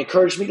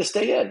 encouraged me to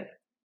stay in.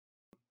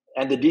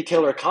 And the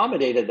detailer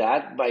accommodated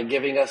that by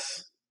giving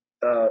us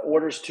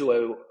orders to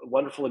a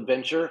wonderful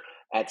adventure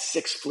at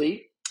Sixth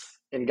Fleet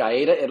in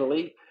Gaeta,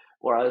 Italy,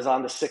 where I was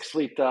on the Sixth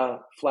Fleet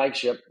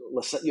flagship,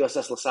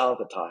 USS LaSalle at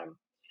the time.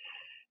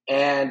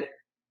 And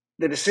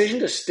the decision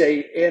to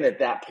stay in at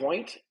that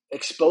point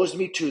exposed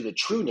me to the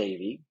true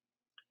Navy.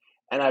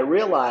 And I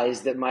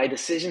realized that my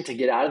decision to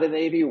get out of the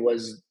Navy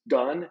was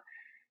done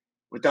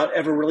without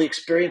ever really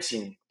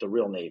experiencing the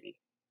real Navy.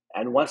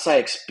 And once I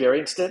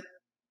experienced it,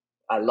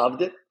 I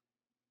loved it.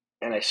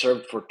 And I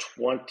served for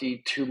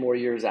 22 more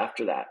years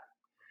after that.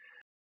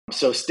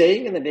 So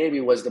staying in the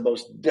Navy was the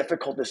most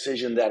difficult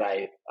decision that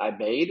I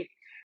made,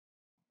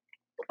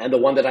 and the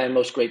one that I am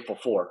most grateful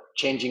for,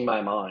 changing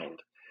my mind.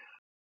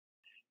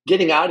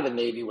 Getting out of the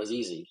Navy was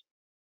easy.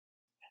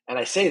 And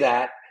I say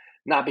that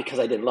not because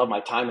I didn't love my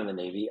time in the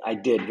Navy. I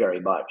did very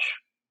much.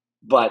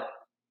 But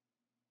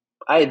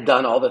I had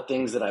done all the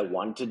things that I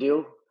wanted to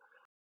do.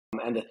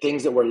 And the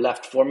things that were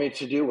left for me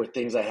to do were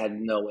things I had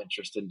no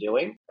interest in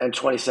doing. And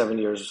 27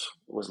 years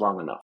was long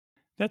enough.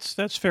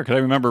 That's fair, because I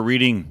remember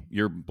reading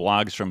your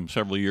blogs from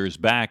several years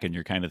back, and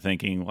you're kind of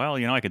thinking, well,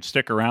 I could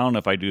stick around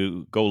if I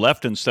do go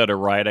left instead of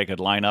right. I could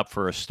line up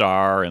for a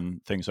star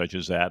and things such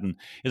as that. And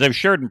as I've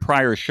shared in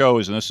prior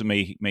shows, and this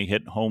may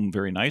hit home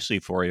very nicely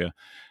for you,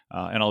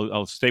 and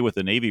I'll stay with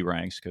the Navy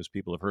ranks because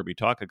people have heard me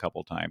talk a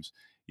couple times.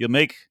 You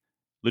make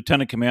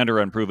lieutenant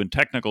commander on proven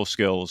technical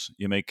skills.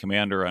 You make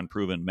commander on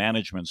proven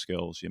management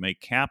skills. You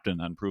make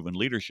captain on proven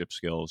leadership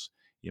skills.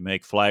 You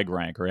make flag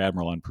rank or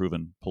admiral on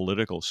proven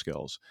political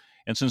skills.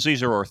 And since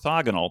these are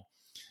orthogonal,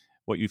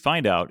 what you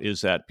find out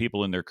is that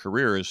people in their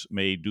careers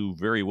may do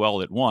very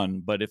well at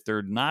one, but if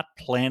they're not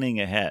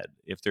planning ahead,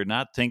 if they're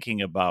not thinking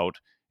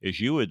about, as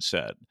you had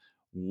said,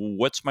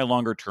 what's my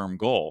longer term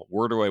goal?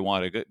 Where do I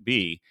want to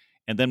be?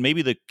 And then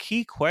maybe the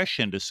key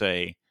question to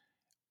say,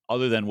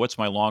 other than what's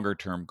my longer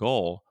term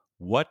goal,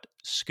 what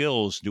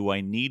skills do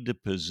I need to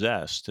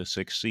possess to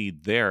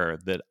succeed there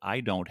that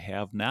I don't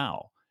have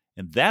now?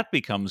 And that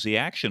becomes the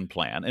action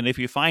plan. And if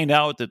you find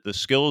out that the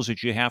skills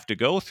that you have to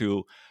go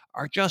through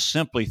are just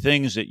simply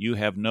things that you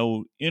have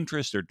no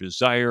interest or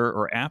desire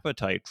or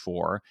appetite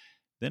for,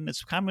 then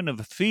it's kind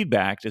of a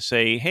feedback to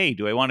say, hey,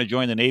 do I want to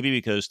join the Navy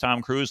because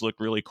Tom Cruise looked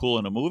really cool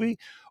in a movie?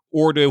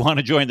 Or do I want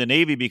to join the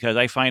Navy because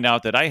I find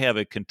out that I have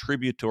a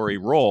contributory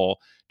role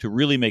to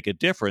really make a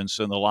difference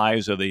in the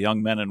lives of the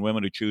young men and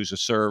women who choose to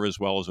serve, as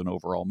well as an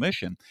overall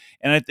mission?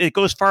 And it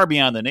goes far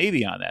beyond the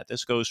Navy on that.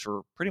 This goes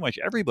for pretty much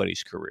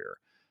everybody's career.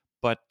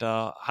 But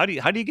how do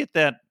you get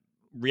that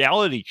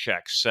reality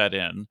check set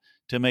in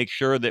to make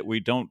sure that we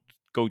don't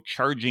go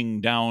charging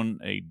down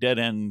a dead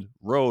end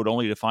road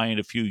only to find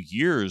a few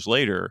years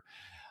later,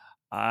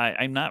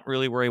 I'm not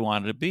really where I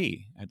wanted to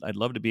be? I'd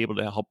love to be able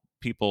to help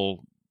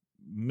people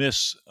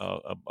miss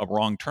a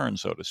wrong turn,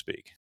 so to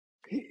speak.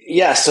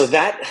 Yeah, so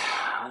that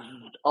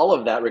all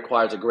of that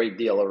requires a great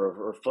deal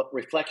of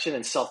reflection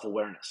and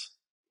self-awareness.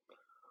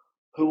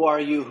 Who are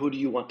you? Who do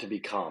you want to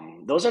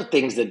become? Those are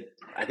things that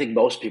I think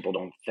most people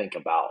don't think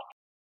about.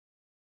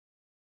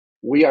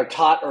 We are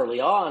taught early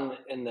on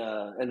in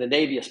the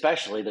Navy,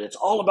 especially, that it's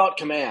all about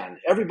command.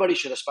 Everybody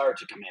should aspire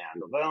to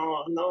command.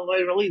 Well, no,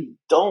 I really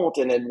don't.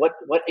 And then what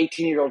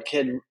 18-year-old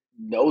kid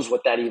knows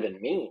what that even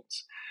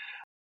means?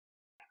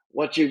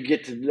 Once you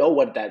get to know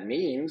what that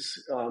means,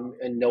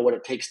 and know what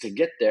it takes to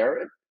get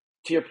there,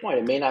 to your point,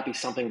 it may not be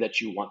something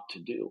that you want to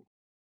do.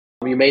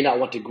 You may not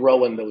want to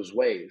grow in those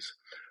ways.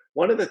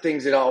 One of the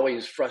things that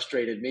always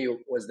frustrated me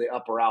was the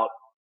up or out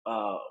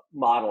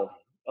model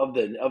of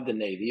the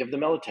Navy, of the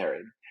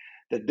military.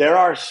 That there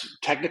are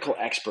technical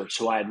experts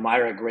who I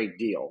admire a great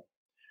deal,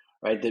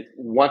 right? That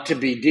want to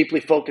be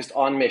deeply focused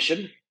on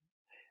mission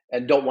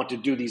and don't want to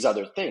do these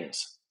other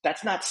things.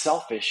 That's not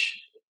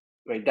selfish,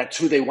 right? That's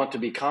who they want to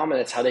become,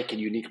 and it's how they can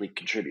uniquely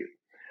contribute.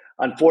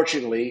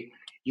 Unfortunately,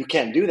 you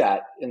can't do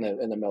that in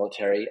the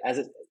military as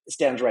it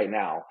stands right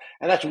now,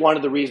 and that's one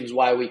of the reasons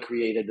why we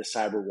created the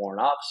cyber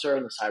warrant officer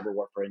and the cyber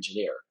warfare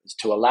engineer, is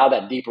to allow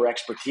that deeper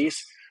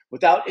expertise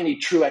without any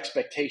true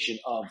expectation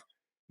of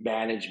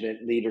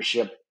management,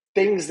 leadership,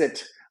 things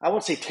that I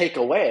won't say take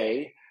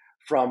away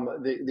from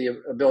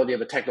the ability of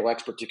a technical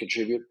expert to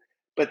contribute,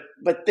 but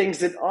things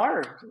that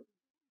are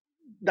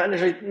not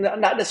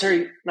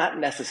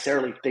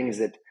necessarily things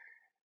that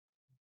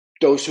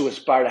those who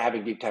aspire to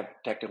having deep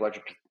technical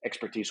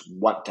expertise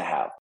want to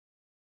have.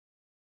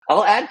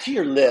 I'll add to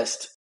your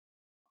list,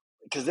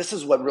 because this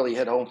is what really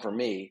hit home for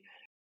me.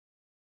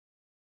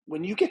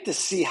 When you get to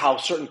see how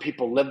certain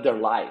people live their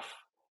life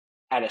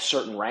at a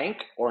certain rank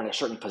or in a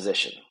certain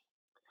position,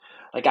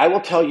 like I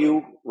will tell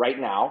you right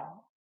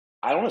now,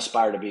 I don't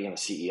aspire to being a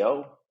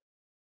CEO,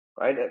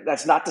 right?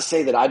 That's not to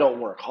say that I don't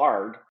work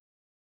hard,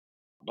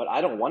 but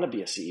I don't want to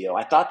be a CEO.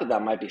 I thought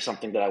that might be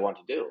something that I want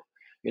to do,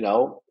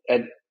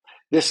 and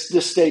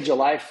this stage of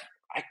life,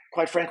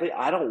 quite frankly,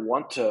 I don't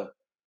want to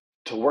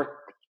work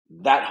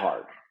that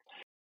hard.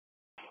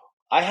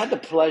 I had the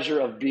pleasure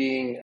of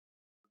being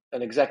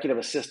an executive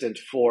assistant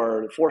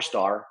for the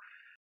 4-star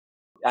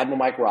Admiral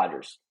Mike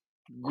Rogers.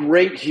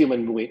 Great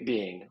human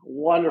being,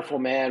 wonderful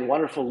man,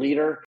 wonderful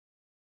leader,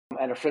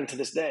 and a friend to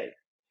this day.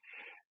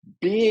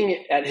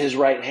 Being at his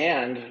right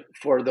hand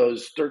for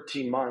those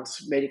 13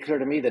 months made it clear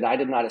to me that I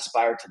did not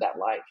aspire to that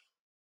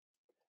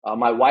life.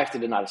 My wife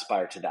did not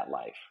aspire to that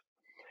life.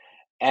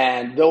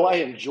 And though I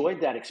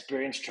enjoyed that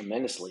experience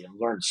tremendously and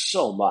learned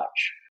so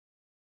much,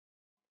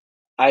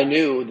 I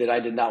knew that I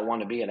did not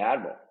want to be an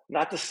admiral.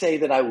 Not to say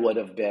that I would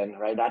have been,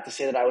 right? Not to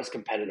say that I was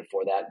competitive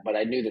for that, but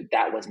I knew that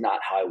that was not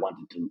how I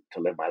wanted to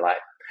live my life.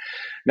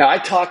 Now,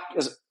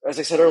 as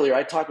I said earlier,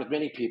 I talked with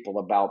many people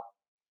about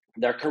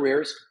their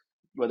careers,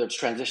 whether it's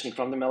transitioning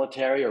from the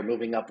military or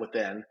moving up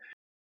within.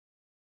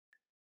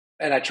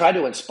 And I try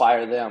to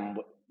inspire them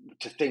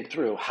to think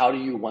through, how do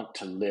you want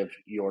to live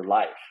your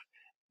life?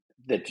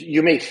 That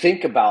you may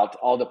think about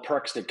all the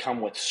perks that come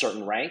with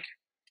certain rank,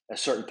 a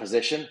certain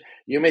position.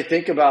 You may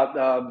think about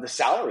the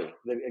salary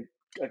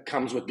that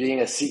comes with being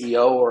a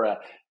CEO or a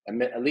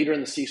leader in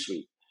the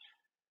C-suite.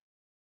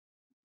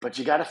 But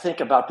you got to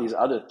think about these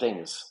other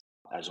things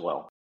as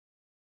well.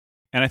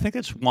 And I think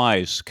it's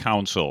wise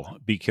counsel,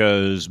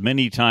 because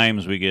many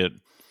times we get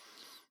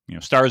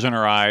stars in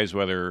our eyes,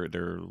 whether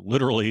they're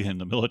literally in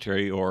the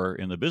military or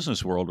in the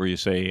business world, where you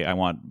say, I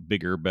want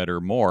bigger, better,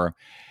 more.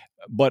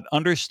 But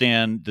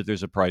understand that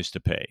there's a price to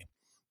pay.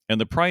 And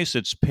the price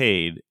that's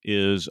paid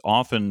is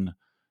often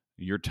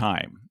your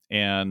time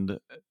and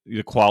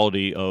the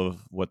quality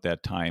of what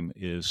that time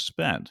is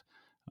spent.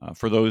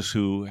 For those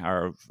who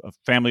are a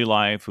family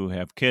life, who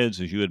have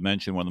kids, as you had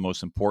mentioned, one of the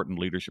most important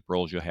leadership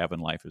roles you have in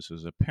life is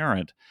as a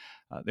parent.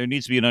 There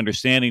needs to be an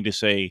understanding to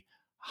say,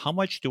 how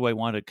much do I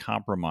want to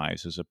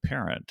compromise as a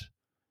parent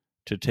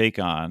to take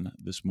on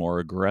this more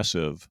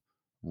aggressive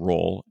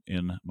role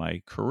in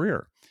my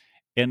career?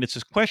 And it's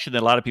a question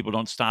that a lot of people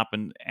don't stop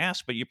and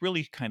ask, but you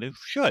really kind of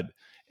should.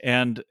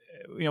 And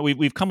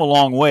we've come a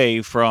long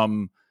way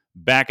from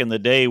back in the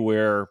day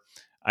where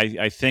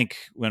I think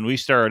when we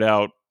started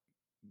out,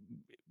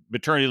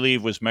 maternity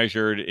leave was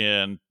measured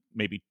in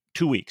maybe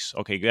 2 weeks.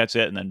 Okay, that's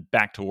it, and then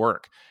back to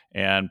work.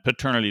 And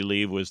paternity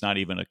leave was not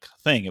even a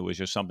thing. It was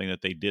just something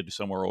that they did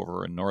somewhere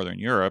over in Northern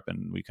Europe,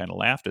 and we kind of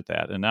laughed at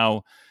that. And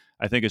now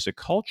I think as a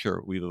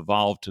culture, we've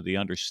evolved to the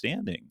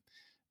understanding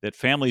that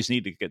families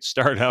need to get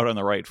started out on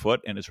the right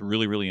foot, and it's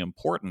really, really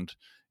important.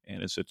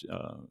 And it's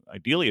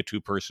ideally a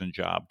two-person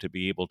job to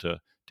be able to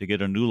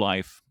get a new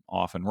life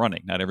off and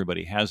running. Not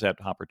everybody has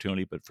that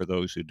opportunity, but for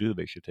those who do,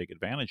 they should take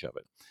advantage of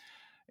it.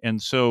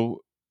 And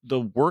so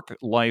the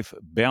work-life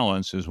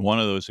balance is one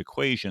of those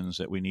equations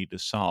that we need to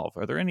solve.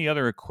 Are there any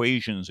other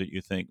equations that you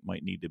think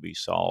might need to be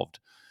solved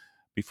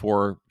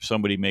before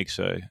somebody makes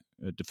a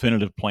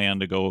definitive plan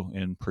to go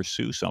and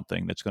pursue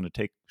something that's going to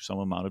take some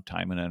amount of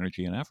time and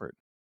energy and effort?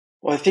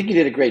 Well, I think you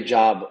did a great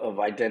job of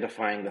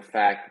identifying the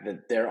fact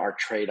that there are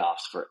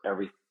trade-offs for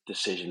every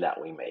decision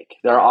that we make.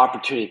 There are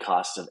opportunity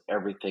costs of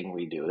everything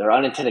we do. There are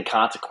unintended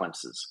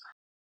consequences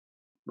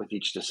with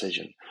each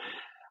decision.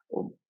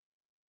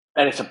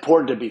 And it's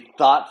important to be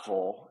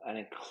thoughtful and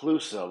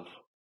inclusive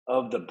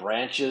of the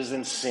branches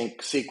and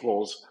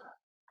sequels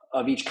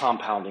of each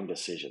compounding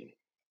decision.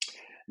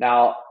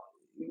 Now,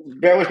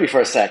 bear with me for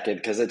a second,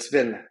 because it's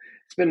been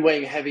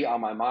weighing heavy on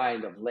my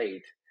mind of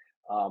late,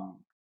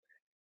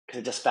 because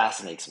it just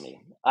fascinates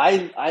me.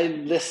 I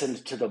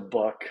listened to the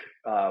book,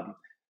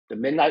 The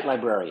Midnight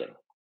Librarian,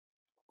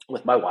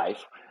 with my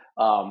wife.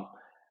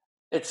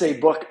 It's a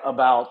book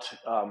about,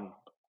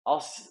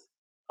 I'll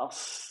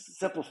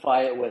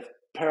simplify it with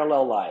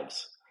parallel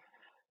lives.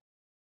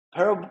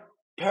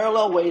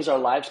 Parallel ways our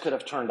lives could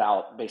have turned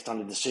out based on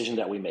the decision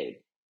that we made.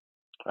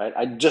 Right?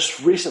 I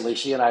just recently,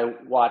 she and I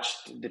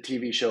watched the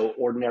TV show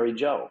Ordinary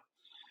Joe,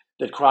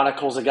 that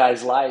chronicles a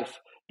guy's life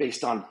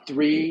based on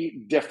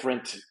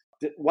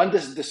one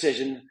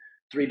decision,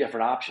 three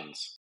different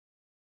options.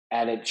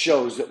 And it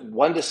shows that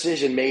one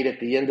decision made at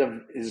the end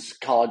of his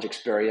college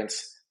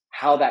experience,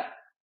 how that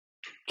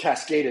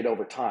cascaded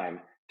over time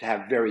to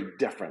have very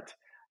different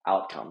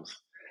outcomes.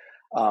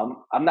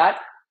 I'm not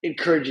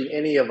encouraging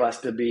any of us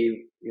to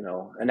be,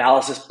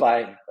 analysis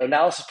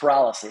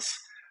paralysis,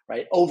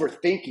 right?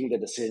 Overthinking the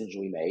decisions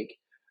we make,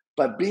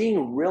 but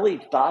being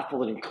really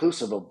thoughtful and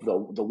inclusive of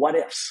the what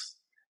ifs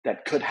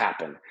that could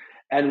happen,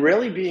 and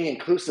really being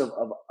inclusive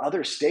of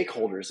other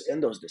stakeholders in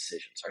those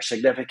decisions, our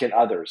significant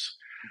others,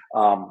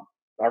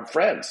 our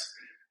friends,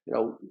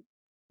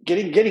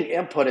 getting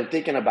input and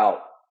thinking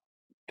about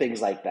things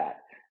like that.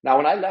 Now,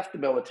 when I left the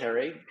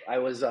military, I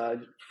was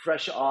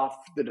fresh off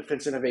the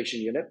Defense Innovation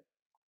Unit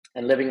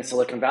and living in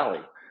Silicon Valley.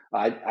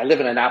 I live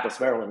in Annapolis,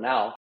 Maryland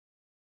now,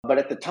 but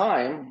at the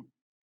time,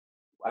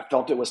 I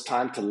felt it was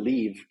time to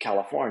leave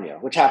California,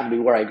 which happened to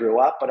be where I grew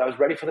up, but I was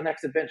ready for the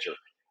next adventure.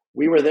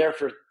 We were there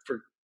for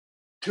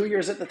 2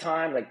 years at the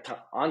time,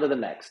 on to the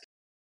next.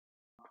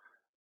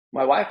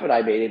 My wife and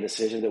I made a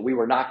decision that we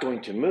were not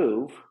going to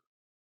move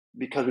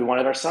because we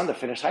wanted our son to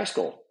finish high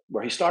school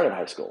where he started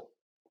high school,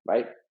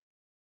 right?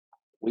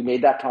 We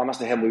made that promise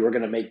to him. We were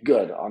going to make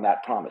good on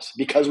that promise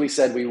because we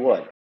said we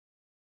would.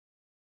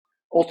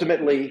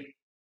 Ultimately,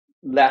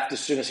 left as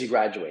soon as he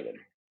graduated.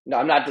 Now,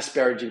 I'm not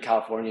disparaging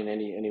California in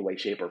any way,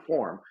 shape, or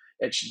form.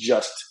 It's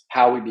just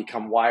how we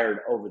become wired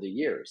over the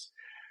years.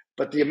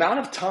 But the amount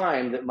of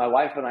time that my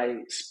wife and I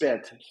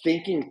spent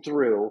thinking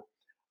through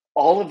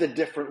all of the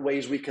different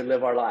ways we could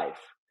live our life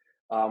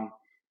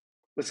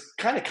was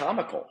kind of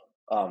comical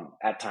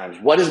at times.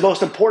 What is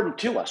most important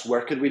to us?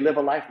 Where could we live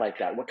a life like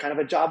that? What kind of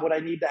a job would I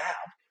need to have?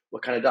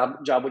 What kind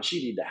of job would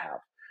she need to have?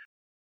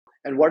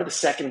 And what are the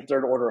second and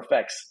third order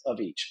effects of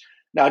each?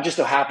 Now, it just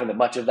so happened that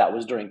much of that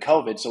was during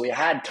COVID, so we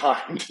had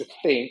time to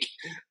think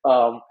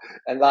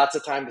and lots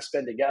of time to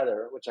spend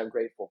together, which I'm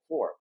grateful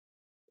for.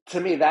 To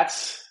me,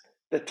 that's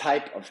the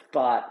type of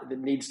thought that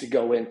needs to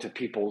go into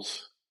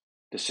people's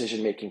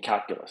decision-making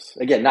calculus.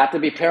 Again, not to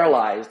be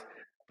paralyzed,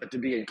 but to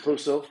be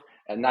inclusive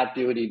and not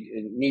do any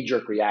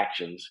knee-jerk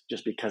reactions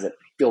just because it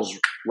feels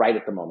right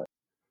at the moment.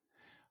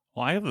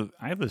 Well,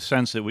 I have a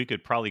sense that we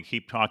could probably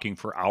keep talking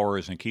for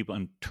hours and keep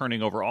on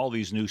turning over all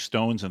these new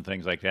stones and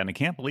things like that. And I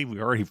can't believe we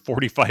already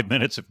 45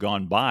 minutes have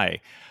gone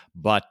by.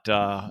 But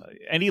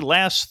any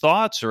last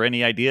thoughts or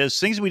any ideas,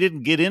 things we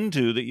didn't get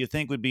into that you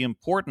think would be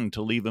important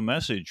to leave a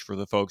message for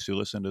the folks who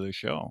listen to the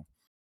show?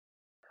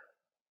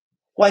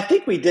 Well, I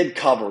think we did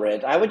cover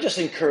it. I would just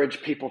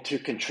encourage people to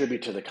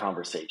contribute to the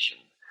conversation.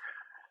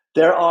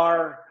 There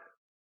are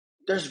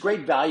there's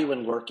great value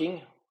in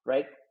lurking,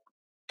 right?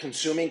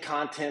 Consuming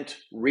content,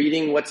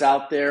 reading what's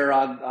out there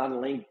on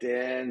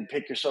LinkedIn,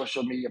 pick your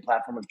social media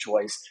platform of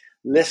choice,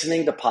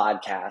 listening to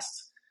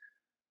podcasts,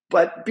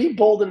 but be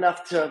bold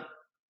enough to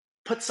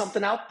put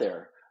something out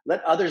there.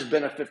 Let others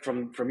benefit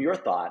from your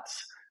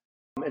thoughts.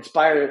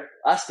 Inspire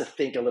us to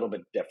think a little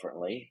bit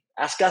differently.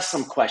 Ask us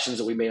some questions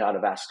that we may not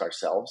have asked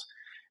ourselves,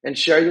 and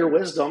share your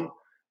wisdom,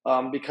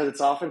 because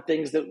it's often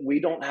things that we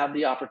don't have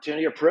the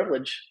opportunity or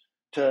privilege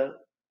to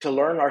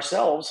learn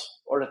ourselves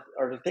or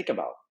to think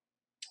about.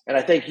 And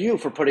I thank you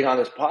for putting on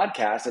this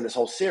podcast and this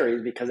whole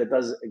series, because it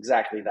does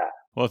exactly that.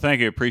 Well, thank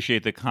you.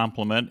 Appreciate the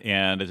compliment.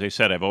 And as I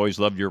said, I've always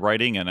loved your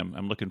writing, and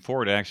I'm looking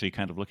forward to actually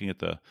kind of looking at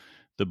the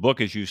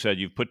book, as you said,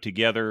 you've put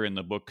together in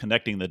the book,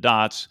 Connecting the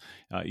Dots.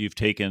 You've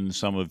taken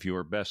some of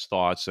your best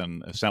thoughts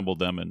and assembled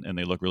them, and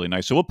they look really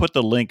nice. So we'll put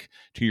the link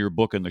to your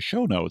book in the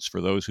show notes for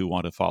those who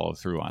want to follow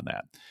through on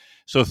that.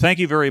 So thank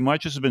you very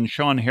much. This has been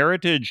Sean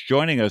Heritage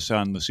joining us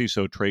on the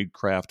CISO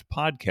Tradecraft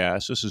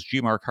podcast. This is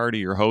G. Mark Hardy,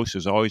 your host.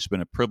 It's always been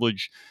a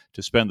privilege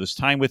to spend this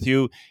time with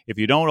you. If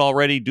you don't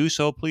already do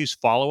so, please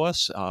follow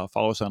us.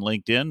 Follow us on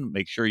LinkedIn.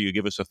 Make sure you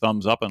give us a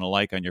thumbs up and a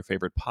like on your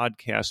favorite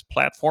podcast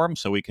platform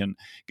so we can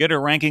get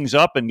our rankings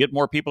up and get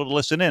more people to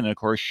listen in. And of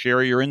course,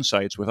 share your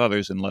insights with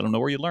others and let them know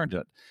where you learned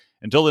it.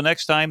 Until the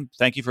next time,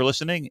 thank you for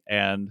listening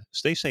and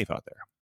stay safe out there.